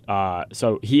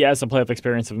 So he has some playoff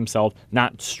experience of himself.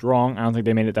 Not strong. I don't think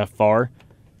they made it that far.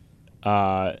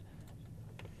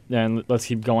 Then let's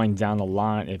keep going down the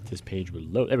line. If this page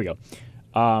would load, there we go.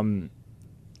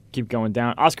 Keep going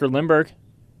down. Oscar Lindbergh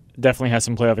definitely has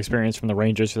some playoff experience from the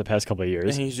Rangers for the past couple of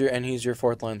years. And he's your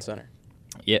fourth line center.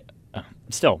 Yeah.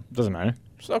 Still doesn't matter.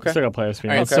 Okay. Still got playoff All right,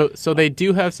 experience. Okay. so they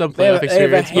do have some They have, playoff they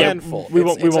have a experience. handful. we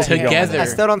won't- we It's won't a keep going. handful. Together.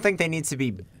 I still don't think they need to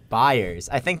be buyers.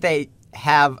 I think they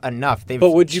have enough. They've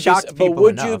But would you shocked be, people you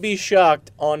enough. be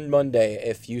shocked on Monday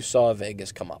if you saw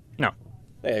Vegas come up? No.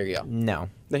 There you go. No.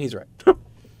 Then he's right. All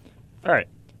right.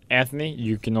 Anthony,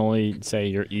 you can only say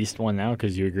your East one now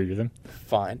because you agreed with him.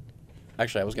 Fine.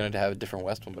 Actually, I was going to have a different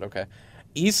West one, but okay.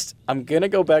 East, I'm going to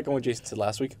go back on what Jason said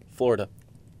last week. Florida.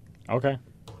 Okay.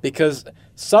 Because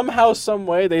somehow, some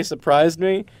way, they surprised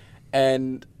me,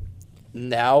 and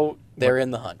now they're in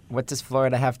the hunt. What does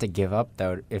Florida have to give up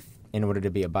though, if in order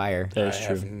to be a buyer? That is I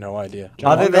true. have no idea.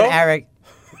 Other than Aaron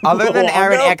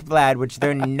Luongo? Ekblad, which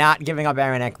they're not giving up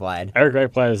Aaron Ekblad.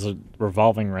 Eric Ekblad is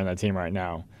revolving around that team right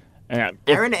now. And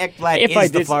Aaron Ekblad if I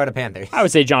is the did- Florida Panthers. I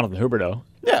would say Jonathan Huberdeau.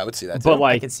 Yeah, I would see that. But too.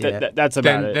 like can see that. that's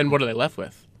about it. Then what are they left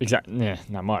with? Exactly. Yeah,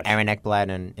 not much. Aaron Ekblad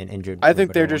and injured. I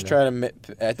think they're Roberto just Wonder.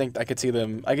 trying to. I think I could see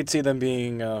them. I could see them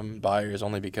being buyers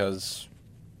only because,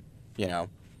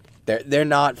 they're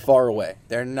not far away.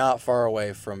 They're not far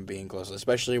away from being close,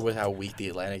 especially with how weak the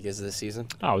Atlantic is this season.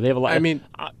 Oh, they have a lot. I mean-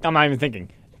 I'm not even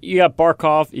thinking. You got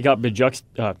Barkov. You got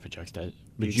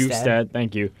Bjugstad.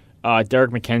 Thank you.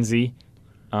 Derek McKenzie,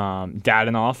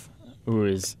 Dadanoff, who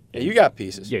is Yeah, you got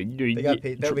pieces. yeah.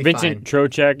 they'll be Vincent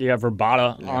Trocheck. You got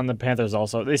Verbata on the Panthers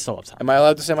also. They still have time. Am I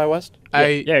allowed to say my West?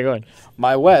 Yeah, go ahead.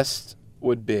 My West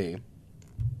would be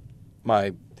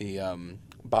the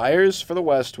buyers for the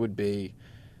West would be.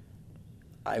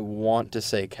 I want to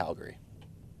say Calgary.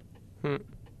 I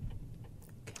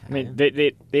mean,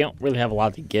 they don't really have a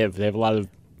lot to give. They have a lot of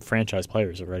franchise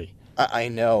players already. I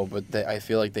know, but I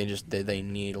feel like they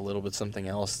need a little bit something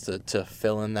else to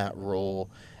fill in that role,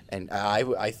 and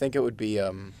I think it would be I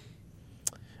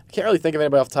can't really think of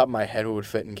anybody off the top of my head who would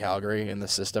fit in Calgary in the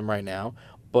system right now,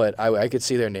 but I could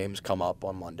see their names come up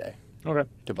on Monday Okay.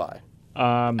 to buy.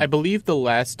 I believe the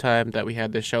last time that we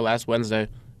had this show last Wednesday,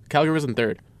 Calgary was in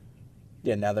third,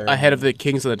 Yeah, now they're ahead of the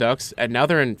Kings and the Ducks, and now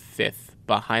they're in fifth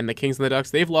behind the Kings and the Ducks.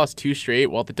 They've lost 2 straight,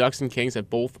 while the Ducks and Kings have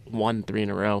both won 3 in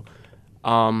a row.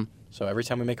 So every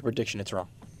time we make a prediction, it's wrong.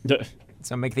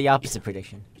 So make the opposite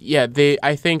prediction. Yeah,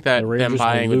 I think that The them Rangers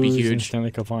buying will would be lose in huge.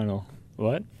 Stanley Cup final.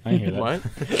 What? I didn't hear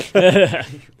that.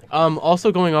 What?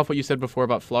 Also going off what you said before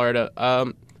about Florida,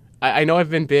 I know I've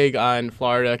been big on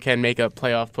Florida can make a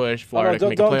playoff push. Florida can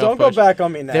make a playoff don't push. go back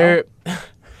on me now.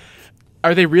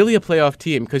 Are they really a playoff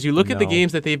team? Because you look at the No.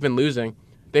 games that they've been losing.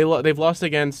 They've lost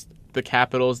against the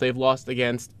Capitals. They've lost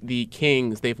against the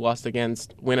Kings. They've lost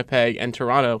against Winnipeg and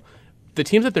Toronto. The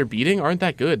teams that they're beating aren't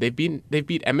that good. They've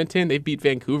beat Edmonton. They've beat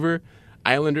Vancouver,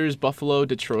 Islanders, Buffalo,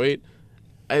 Detroit.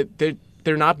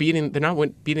 They're not beating. They're not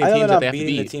beating I know teams they're that not they have to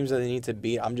beating the beat. teams that they need to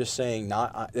beat. I'm just saying,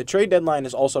 the trade deadline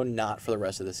is also not for the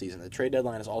rest of the season. The trade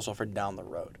deadline is also for down the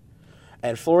road.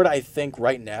 And Florida, I think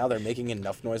right now they're making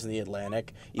enough noise in the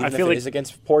Atlantic, even if feel it like- is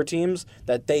against poor teams,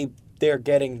 that they're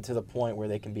getting to the point where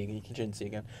they can be in contingency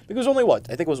again. Because only I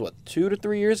think it was 2 to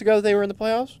 3 years ago that they were in the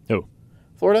playoffs. Who?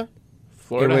 Florida.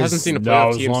 Florida was- hasn't seen a no, playoff it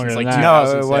was team longer since than like that.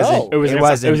 No, 2006. it wasn't. It was It against,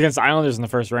 wasn't. It was against the Islanders in the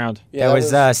first round. Yeah, that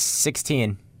was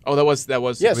 16. Oh, that was. yeah, it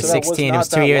was so that was 16. It not was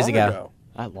 2 that years long ago.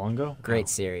 That long ago? Great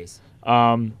series.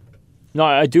 No,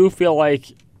 I do feel like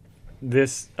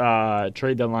this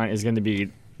trade deadline is going to be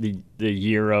the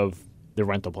year of the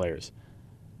rental players.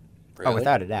 Oh,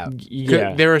 without a doubt.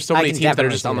 Yeah. There are so I many can teams that are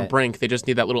definitely just see on the that. brink. They just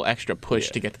need that little extra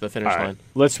push to get to the finish All right. line.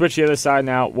 Let's switch to the other side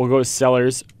now. We'll go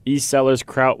Sellers. East Sellers,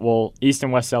 Kraut. Well, East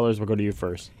and West Sellers. We'll go to you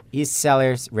first. East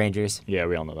Sellers, Rangers. Yeah,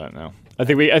 we all know that now. I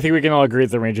think we can all agree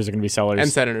that the Rangers are going to be Sellers. And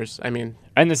Senators. I mean,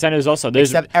 And the Senators also. There's,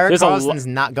 Except Eric there's a lo- Carlson's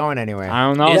not going anywhere. I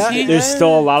don't know. Is he? There's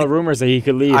still a lot of rumors that he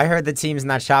could leave. I heard the team's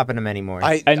not shopping him anymore.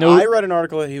 I know- read an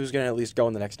article that he was going to at least go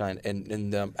in the next 9,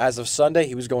 and as of Sunday,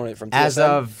 he was going from as TSN.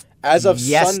 of Sunday,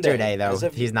 yesterday, though, as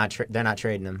of- he's not. They're not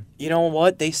trading him. You know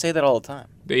what? They say that all the time.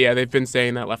 they've been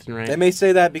saying that left and right. They may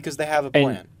say that because they have a and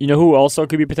plan. you know who also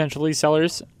could be potentially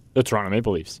Sellers? The Toronto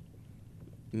Maple Leafs.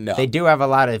 No, They do have a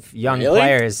lot of young Really?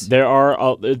 players.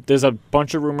 There's a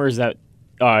bunch of rumors that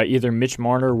either Mitch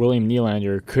Marner or William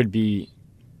Nylander could be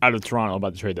out of Toronto by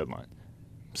the trade deadline.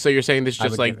 So you're saying they should I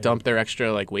just would like give it- dump their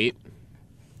extra like weight?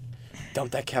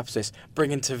 Dump that cap space.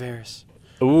 Bring in Tavares.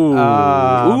 Ooh,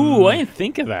 Um, I didn't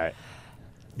think of that.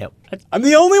 Nope. I'm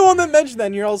the only one that mentioned that,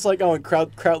 and you're all like, oh, and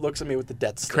Kraut looks at me with the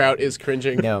death stare. Kraut is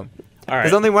cringing. No. All right.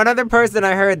 There's only one other person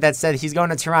I heard that said he's going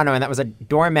to Toronto, and that was a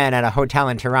doorman at a hotel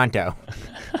in Toronto.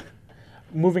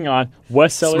 Moving on.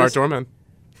 West Sellers. Smart doorman.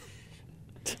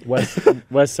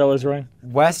 West Sellers, Ryan.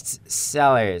 West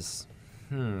Sellers.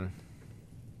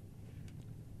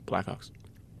 Blackhawks.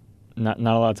 Not a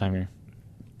lot of time here.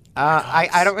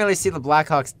 I don't really see the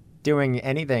Blackhawks doing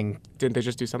anything. Didn't they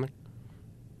just do something?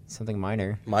 Something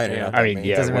minor. Minor. Yeah. not I that mean, main.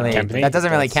 yeah, Doesn't really. Kempney? That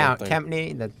doesn't really That's count.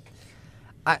 something. Kempney. That.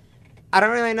 I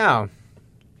don't really know.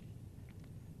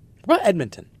 What about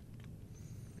Edmonton?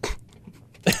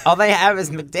 All they have is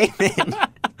McDavid.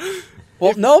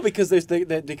 Well, no, because they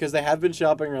have been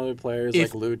shopping around other players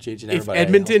If- like Lucic and If everybody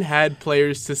Edmonton else. had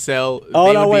players to sell, Oh,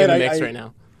 they no, would wait, be in the I- mix I- right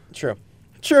now.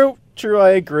 True, I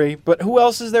agree. But who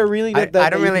else is there really I that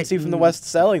don't you really can see from the West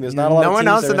selling? There's not a lot no of one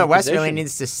teams else that in are the a West really position.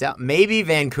 needs to sell. Maybe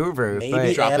Vancouver. Maybe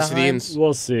but Drop the Anaheim? Sedins.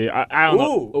 We'll see. I don't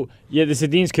know. Ooh. Oh, yeah, the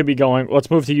Sedins could be going. Let's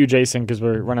move to you, Jason, because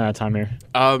we're running out of time here.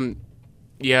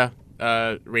 Yeah.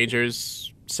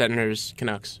 Rangers, Senators,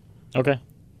 Canucks. Okay.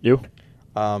 You?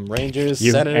 Rangers,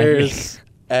 You Senators,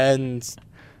 and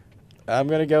I'm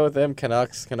gonna go with them.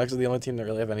 Canucks. Canucks are the only team that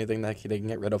really have anything that they can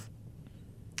get rid of.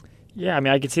 Yeah, I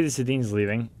mean, I could see the Sedins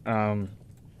leaving.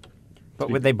 But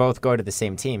would they both go to the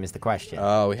same team? Is the question.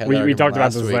 Oh, we had that We argument talked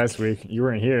about this week. last week. You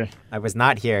weren't here. I was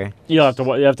not here. You have to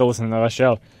listen to that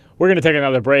show. We're gonna take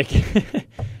another break.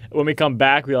 When we come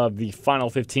back, we'll have the final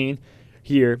 15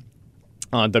 here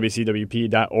on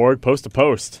WCWP.org, post to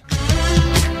post.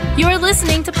 You're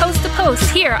listening to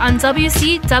Post here on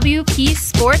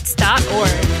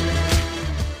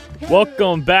WCWPSports.org.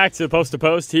 Welcome back to Post to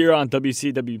Post here on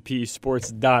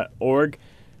WCWPSports.org.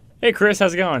 Hey, Chris,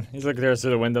 how's it going? He's looking there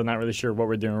through the window, not really sure what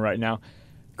we're doing right now.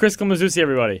 Chris Clemazzusi,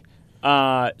 everybody.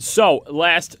 So,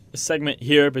 last segment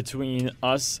here between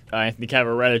us, Anthony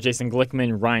Cavaretta, Jason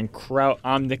Glickman, Ryan Kraut.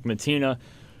 I'm Nick Matina.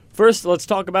 First, let's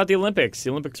talk about the Olympics. The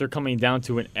Olympics are coming down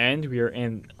to an end. We are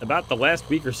in about the last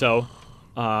week or so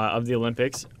of the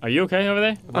Olympics. Are you okay over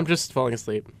there? I'm just falling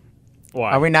asleep.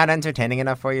 Why? Are we not entertaining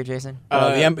enough for you, Jason?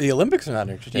 The Olympics are not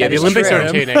entertaining. Yeah, the is Olympics true. are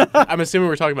entertaining. I'm assuming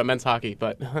we're talking about men's hockey,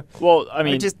 but Well, I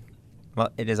mean, Well,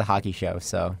 it is a hockey show,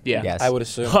 so Yeah. yes. I would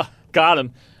assume. got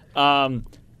him.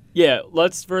 Yeah,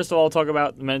 let's first of all talk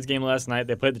about the men's game last night.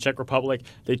 They played the Czech Republic.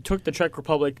 They took the Czech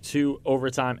Republic to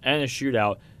overtime and a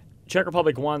shootout. Czech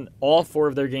Republic won all 4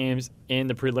 of their games in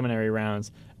the preliminary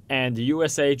rounds, and the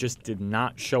USA just did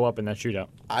not show up in that shootout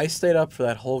I stayed up for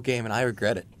that whole game, and I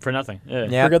regret it. for nothing. Yeah.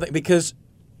 Yeah. Because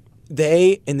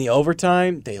they, in the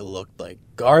overtime, they looked like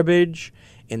garbage.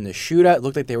 In the shootout, it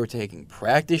looked like they were taking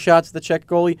practice shots at the Czech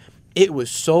goalie. It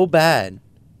was so bad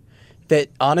that,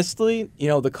 honestly,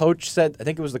 the coach said, I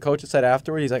think it was the coach that said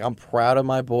afterward, he's like, I'm proud of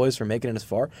my boys for making it as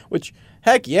far. Which,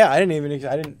 heck, yeah, I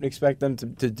didn't expect them to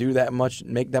do that much,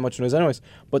 make that much noise anyways.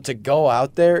 But to go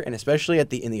out there, and especially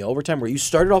in the overtime where you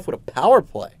started off with a power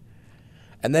play,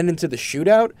 and then into the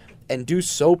shootout and do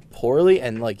so poorly,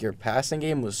 and like your passing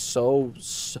game was so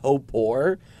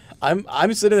poor.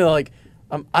 I'm sitting there like,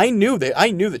 I knew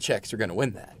the Czechs were going to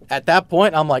win that. At that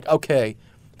point, I'm like, okay,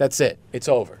 that's it. It's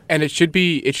over. and it should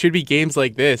be games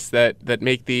like this that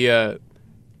make the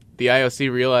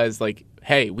IOC realize, like,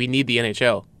 hey, we need the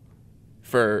NHL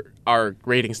for our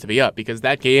ratings to be up, because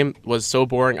that game was so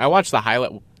boring. I watched the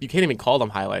highlight. You can't even call them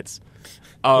highlights.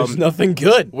 There's nothing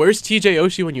good. Where's TJ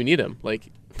Oshie when you need him?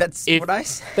 Like, That's If- what I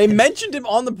said. They mentioned him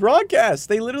on the broadcast.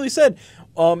 They literally said,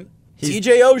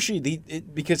 TJ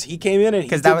Oshie, because he came in and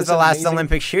Because that was the last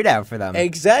Olympic shootout for them.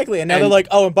 Exactly, and now they're like,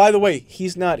 oh, and by the way,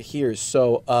 he's not here,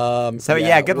 so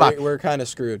good luck. We're kind of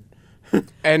screwed.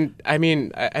 And I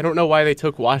mean, I don't know why they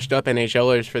took washed up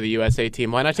NHLers for the USA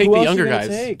team. Why not take Who the else you younger gonna guys?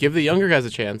 take? Give the younger guys a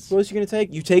chance. Who else are you going to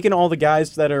take? You've taken all the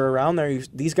guys that are around there.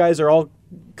 These guys are all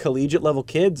collegiate level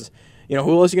kids. You know,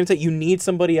 who else are you going to take? You need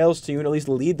somebody else to at least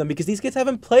lead them because these kids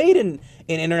haven't played in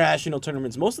international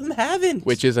tournaments. Most of them haven't.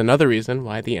 Which is another reason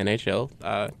why the NHL,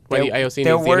 why the IOC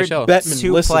There needs the were NHL. Bettman,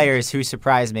 two listen. players who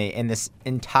surprised me in this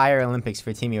entire Olympics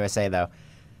for Team USA, though.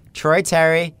 Troy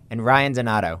Terry and Ryan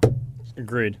Donato.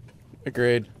 Agreed.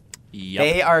 Agreed. Yep.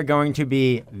 They are going to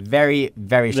be very,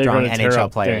 very They're strong gonna tear NHL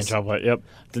up the players. NHL player. Yep.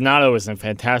 Donato is a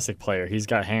fantastic player. He's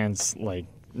got hands like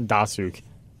Dasuk,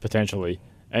 potentially.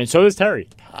 And so does Terry.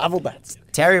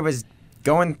 Terry was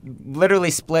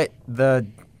literally split the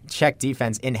Czech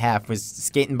defense in half, was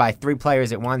skating by 3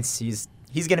 players at once. He's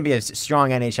going to be a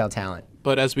strong NHL talent.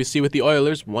 But as we see with the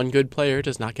Oilers, one good player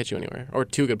does not get you anywhere. Or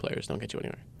 2 good players don't get you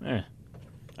anywhere.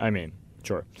 I mean,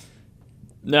 sure.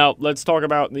 Now, let's talk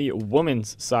about the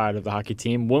women's side of the hockey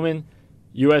team. Women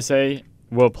USA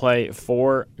will play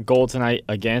for gold tonight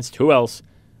against who else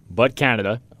but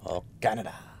Canada. Oh,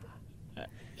 Canada.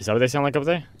 Is that what they sound like up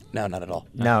there? No, not at all.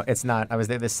 No, it's not. I was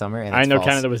there this summer, and I it's know false.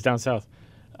 Canada was down south.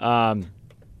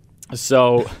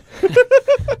 So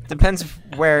Depends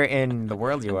where in the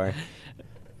world you are.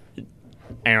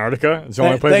 Antarctica is the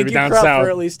only place to Thank be you, down Krupp, south. for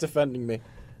at least defending me.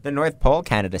 The North Pole,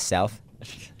 Canada's south.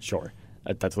 Sure.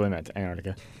 That's what I meant,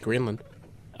 Antarctica. Greenland.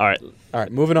 All right. All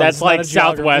right, moving on. That's This is not like a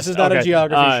geography- Southwest. This is not okay. a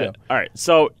geography show. All right.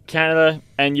 So Canada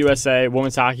and USA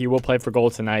women's hockey will play for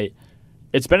gold tonight.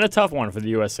 It's been a tough one for the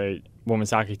USA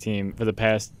women's hockey team for the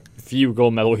past few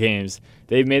gold medal games.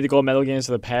 They've made the gold medal games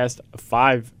for the past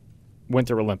 5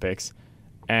 Winter Olympics,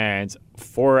 and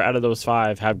 4 out of those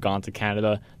 5 have gone to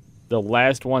Canada. The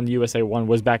last one the USA won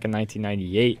was back in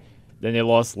 1998. Then they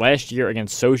lost last year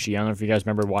against Sochi. I don't know if you guys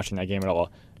remember watching that game at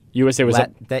all. USA was up.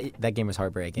 That game was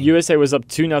heartbreaking. USA was up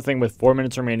 2-0 with 4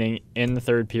 minutes remaining in the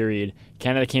third period.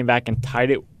 Canada came back and tied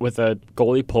it with a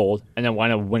goalie pulled, and then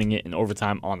wound up winning it in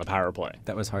overtime on the power play.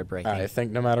 That was heartbreaking. I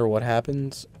think no matter what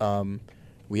happens,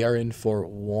 we are in for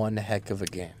one heck of a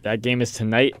game. That game is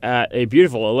tonight at a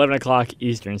beautiful 11 o'clock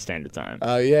Eastern Standard Time.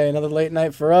 Yeah, another late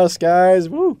night for us, guys.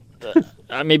 Woo!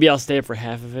 Maybe I'll stay up for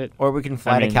half of it. Or we can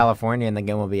fly I mean- to California and the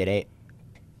game will be at 8.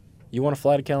 You want to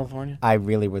fly to California? I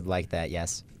really would like that,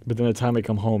 yes. But then the time I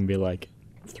come home, be like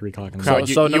 3 o'clock in the So morning.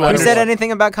 you- so you no Who matter said what-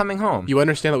 anything about coming home? You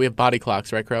understand that we have body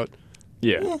clocks, right, Kraut?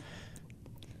 Yeah. All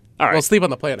right. Well, sleep on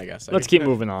the plane, I guess. Let's keep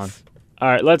moving on. All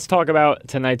right, let's talk about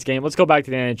tonight's game. Let's go back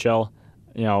to the NHL.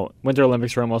 You know, Winter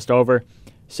Olympics are almost over.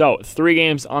 So, 3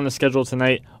 games on the schedule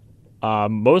tonight,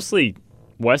 mostly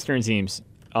Western teams.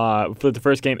 For the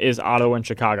first game is Ottawa and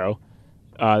Chicago.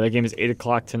 That game is 8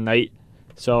 o'clock tonight.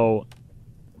 So,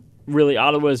 really,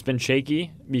 Ottawa has been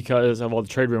shaky because of all the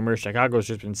trade rumors. Chicago's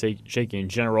just been shaky in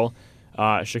general.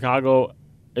 Chicago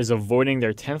is avoiding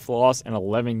their 10th loss in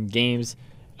 11 games.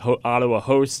 Ottawa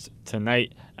hosts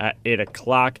tonight at 8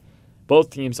 o'clock. Both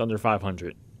teams under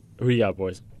 500. Who do you got,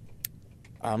 boys?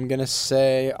 I'm going to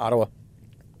say Ottawa.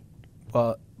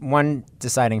 Well, one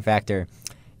deciding factor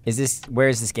is where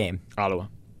is this game? Ottawa.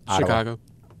 Chicago.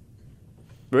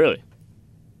 Really?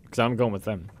 Because I'm going with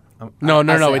them. No, I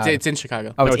say it's Ottawa. it's in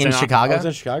Chicago. Oh, No, it's it's in in Chicago? I was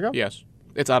in Chicago? Yes.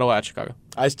 It's Ottawa at Chicago.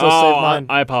 I still saved mine.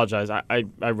 I apologize. I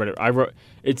read it. I wrote.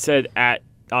 It said at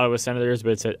Ottawa Senators,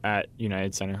 but it said at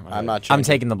United Center. I'm not I'm changing.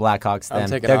 taking the Blackhawks then. I'm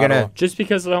taking They're Ottawa. gonna Just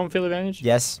because of the home field advantage?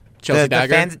 yes. Chelsea the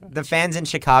Dagger? fans in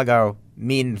Chicago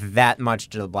mean that much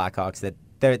to the Blackhawks that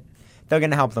they're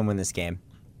gonna help them win this game.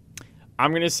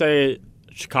 I'm going to say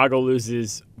Chicago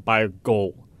loses by a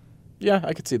goal. Yeah,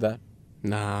 I could see that.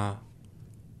 Nah.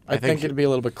 I think it'd be a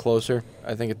little bit closer.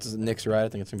 I think it's Nick's right. I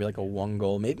think it's going to be like a 1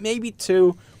 goal, maybe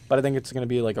 2, but I think it's going to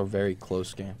be like a very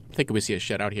close game. I think we see a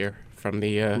shutout here from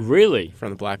the Really?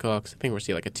 Blackhawks. I think we're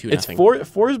seeing like a 2-0. It's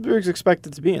Forsberg's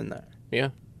expected to be in there. Yeah,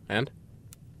 and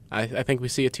I think we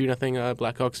see a 2-0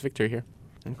 Blackhawks victory here.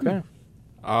 Okay.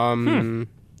 The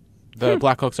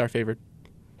Blackhawks are favored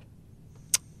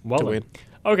Well to then. win.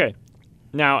 Okay.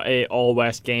 Now a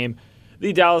all-West game.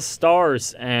 The Dallas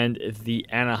Stars and the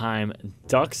Anaheim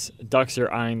Ducks. Ducks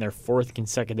are eyeing their 4th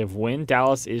consecutive win.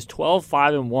 Dallas is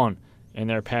 12-5-1 in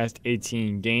their past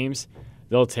 18 games.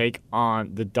 They'll take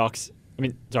on the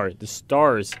the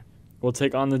Stars will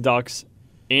take on the Ducks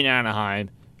in Anaheim.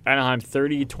 Anaheim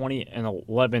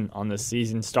 30-20-11 on the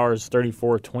season. Stars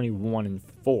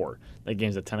 34-21-4. That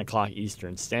game's at 10 o'clock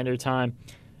Eastern Standard Time.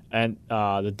 And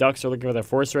the Ducks are looking for their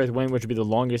fourth straight win, which would be the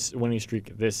longest winning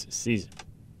streak this season.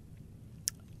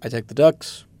 I take the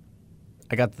Ducks.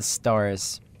 I got the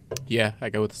Stars. Yeah, I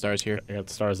go with the Stars here. I got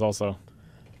the Stars also.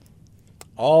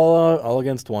 All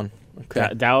against one.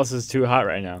 Okay. Dallas is too hot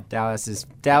right now. Dallas is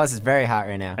very hot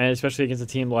right now. And especially against a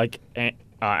team like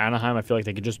Anaheim, I feel like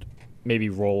they could just maybe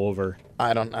roll over.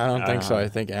 I don't think so. I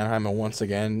think Anaheim, once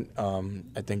again,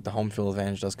 I think the home field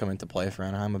advantage does come into play for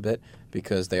Anaheim a bit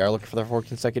because they are looking for their fourth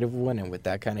consecutive win, and with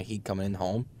that kind of heat coming in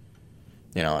home,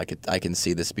 I can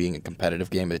see this being a competitive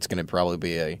game. But it's going to probably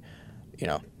be a,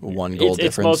 one goal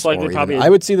difference. It's most likely probably. I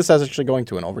would see this as actually going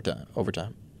to an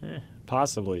overtime.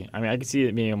 Possibly. I mean, I could see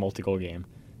it being a multi-goal game.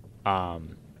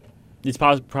 It's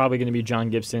probably going to be John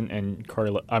Gibson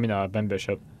and Ben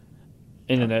Bishop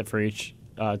in the net for each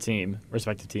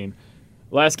respective team.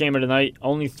 Last game of the night,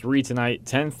 only 3 tonight,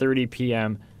 10:30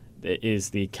 p.m. It is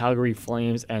the Calgary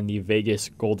Flames and the Vegas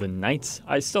Golden Knights.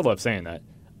 I still love saying that.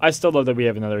 I still love that we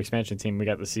have another expansion team. We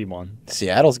got the C1.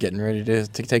 Seattle's getting ready to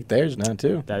take theirs now,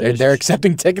 too. They're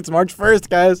accepting tickets March 1st,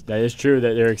 guys. That is true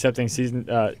that they're accepting season.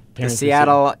 The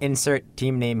Seattle insert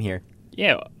team name here.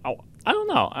 Yeah, I don't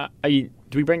know.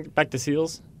 Do we bring back the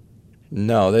Seals?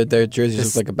 No, their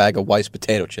jerseys look like a bag of Weiss's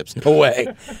potato chips. No way.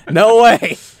 No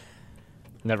way.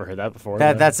 Never heard that before.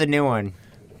 That's a new one.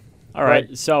 All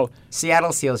right, so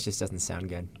Seattle Seals just doesn't sound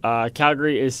good.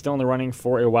 Calgary is still in the running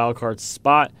for a wild card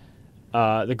spot.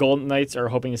 The Golden Knights are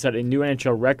hoping to set a new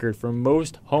NHL record for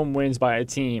most home wins by a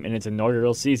team in its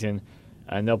inaugural season,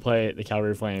 and they'll play the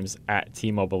Calgary Flames at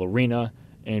T-Mobile Arena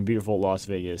in beautiful Las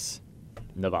Vegas,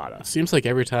 Nevada. Seems like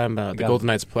every time the Golden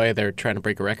Knights play, they're trying to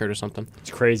break a record or something.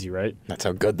 It's crazy, right? That's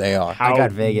how good they are. I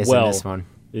got Vegas in this one.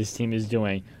 This team is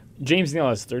doing. James Neal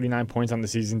has 39 points on the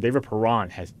season. David Perron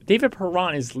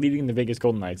is leading the Vegas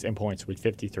Golden Knights in points with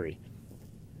 53.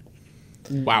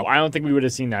 Wow, I don't think we would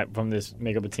have seen that from this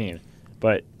makeup of team.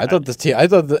 But I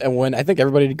think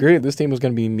everybody agreed this team was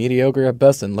going to be mediocre at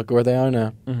best, and look where they are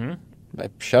now. Mm-hmm. They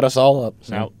shut us all up.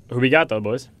 So. Now, who we got though,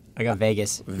 boys? I got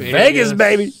Vegas. Vegas,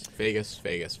 baby. Vegas.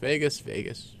 It's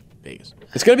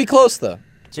going to be close though.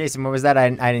 Jason, what was that?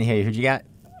 I didn't hear you. Who'd you got?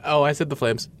 Oh, I said the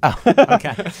Flames. Oh,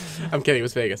 okay. I'm kidding. It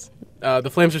was Vegas. The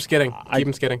Flames are skidding. Keep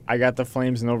them skidding. I got the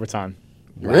Flames in overtime.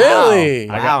 Really?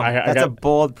 Wow. That's a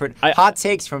bold hot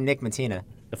takes from Nick Matina.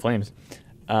 The Flames.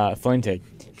 Flame take.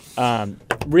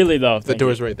 Really, though. The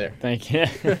door's right there. Thank you.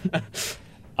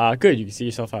 Good. You can see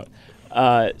yourself out.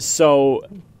 So,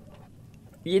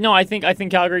 I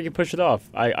think Calgary can push it off.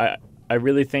 I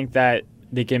really think that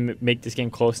they can make this game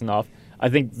close enough. I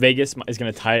think Vegas is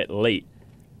going to tie it late.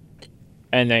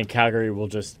 And then Calgary will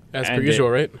just as per usual,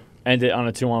 right? End it on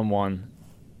a 2-on-1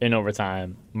 in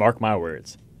overtime. Mark my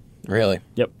words. Really?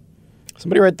 Yep.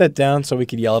 Somebody write that down so we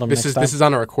could yell at them next time. This is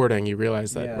on a recording. You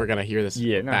realize that we're gonna hear this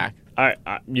back. All right,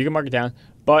 you can mark it down.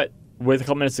 But with a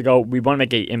couple minutes to go, we want to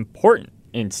make an important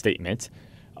statement.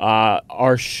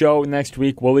 Our show next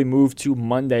week will be moved to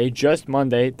Monday, just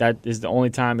Monday. That is the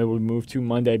only time it would move to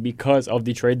Monday because of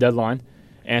the trade deadline.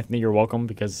 Anthony, you're welcome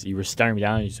because you were staring me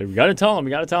down. You said, we got to tell him.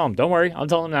 Don't worry. I'll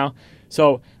tell him now.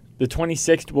 So the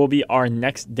 26th will be our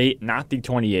next date, not the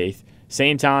 28th.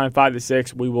 Same time, 5 to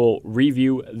 6, we will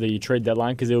review the trade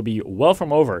deadline because it will be well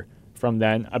from over from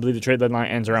then. I believe the trade deadline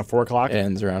ends around 4 o'clock. It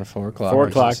ends around 4 o'clock. 4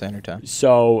 o'clock. Standard time.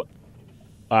 So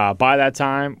by that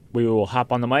time, we will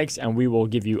hop on the mics and we will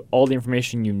give you all the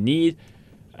information you need.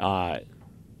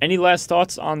 Any last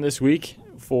thoughts on this week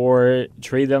for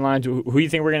trade deadlines? Who do you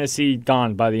think we're going to see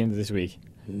gone by the end of this week?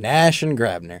 Nash and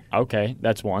Grabner. Okay,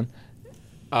 that's one.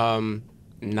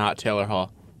 Not Taylor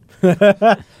Hall.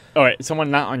 All right,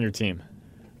 someone not on your team.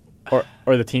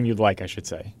 Or the team you'd like, I should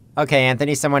say. Okay,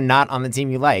 Anthony, someone not on the team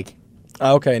you like.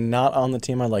 Okay, not on the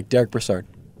team I like. Derek Brassard.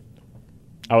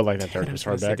 I would like that Derek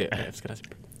Brassard back.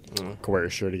 Could wear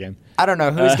his shirt again. I don't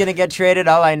know who's going to get traded.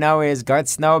 All I know is Garth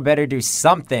Snow better do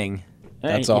something.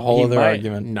 That's a whole other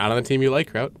argument. Not on the team you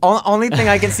like, Kraut. Only thing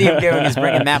I can see him doing is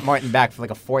bringing Matt Martin back for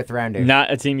like a 4th rounder.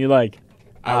 Not a team you like.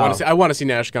 I want to see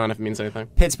Nash gone if it means anything.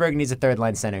 Pittsburgh needs a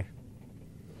 3rd-line center.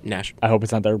 Nash. I hope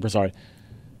it's not Derek Brassard.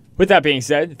 With that being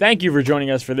said, thank you for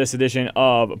joining us for this edition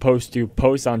of Post to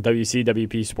Post on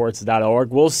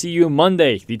WCWPSports.org. We'll see you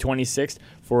Monday, the 26th,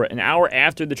 for an hour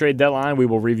after the trade deadline. We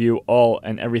will review all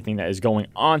and everything that is going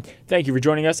on. Thank you for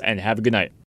joining us, and have a good night.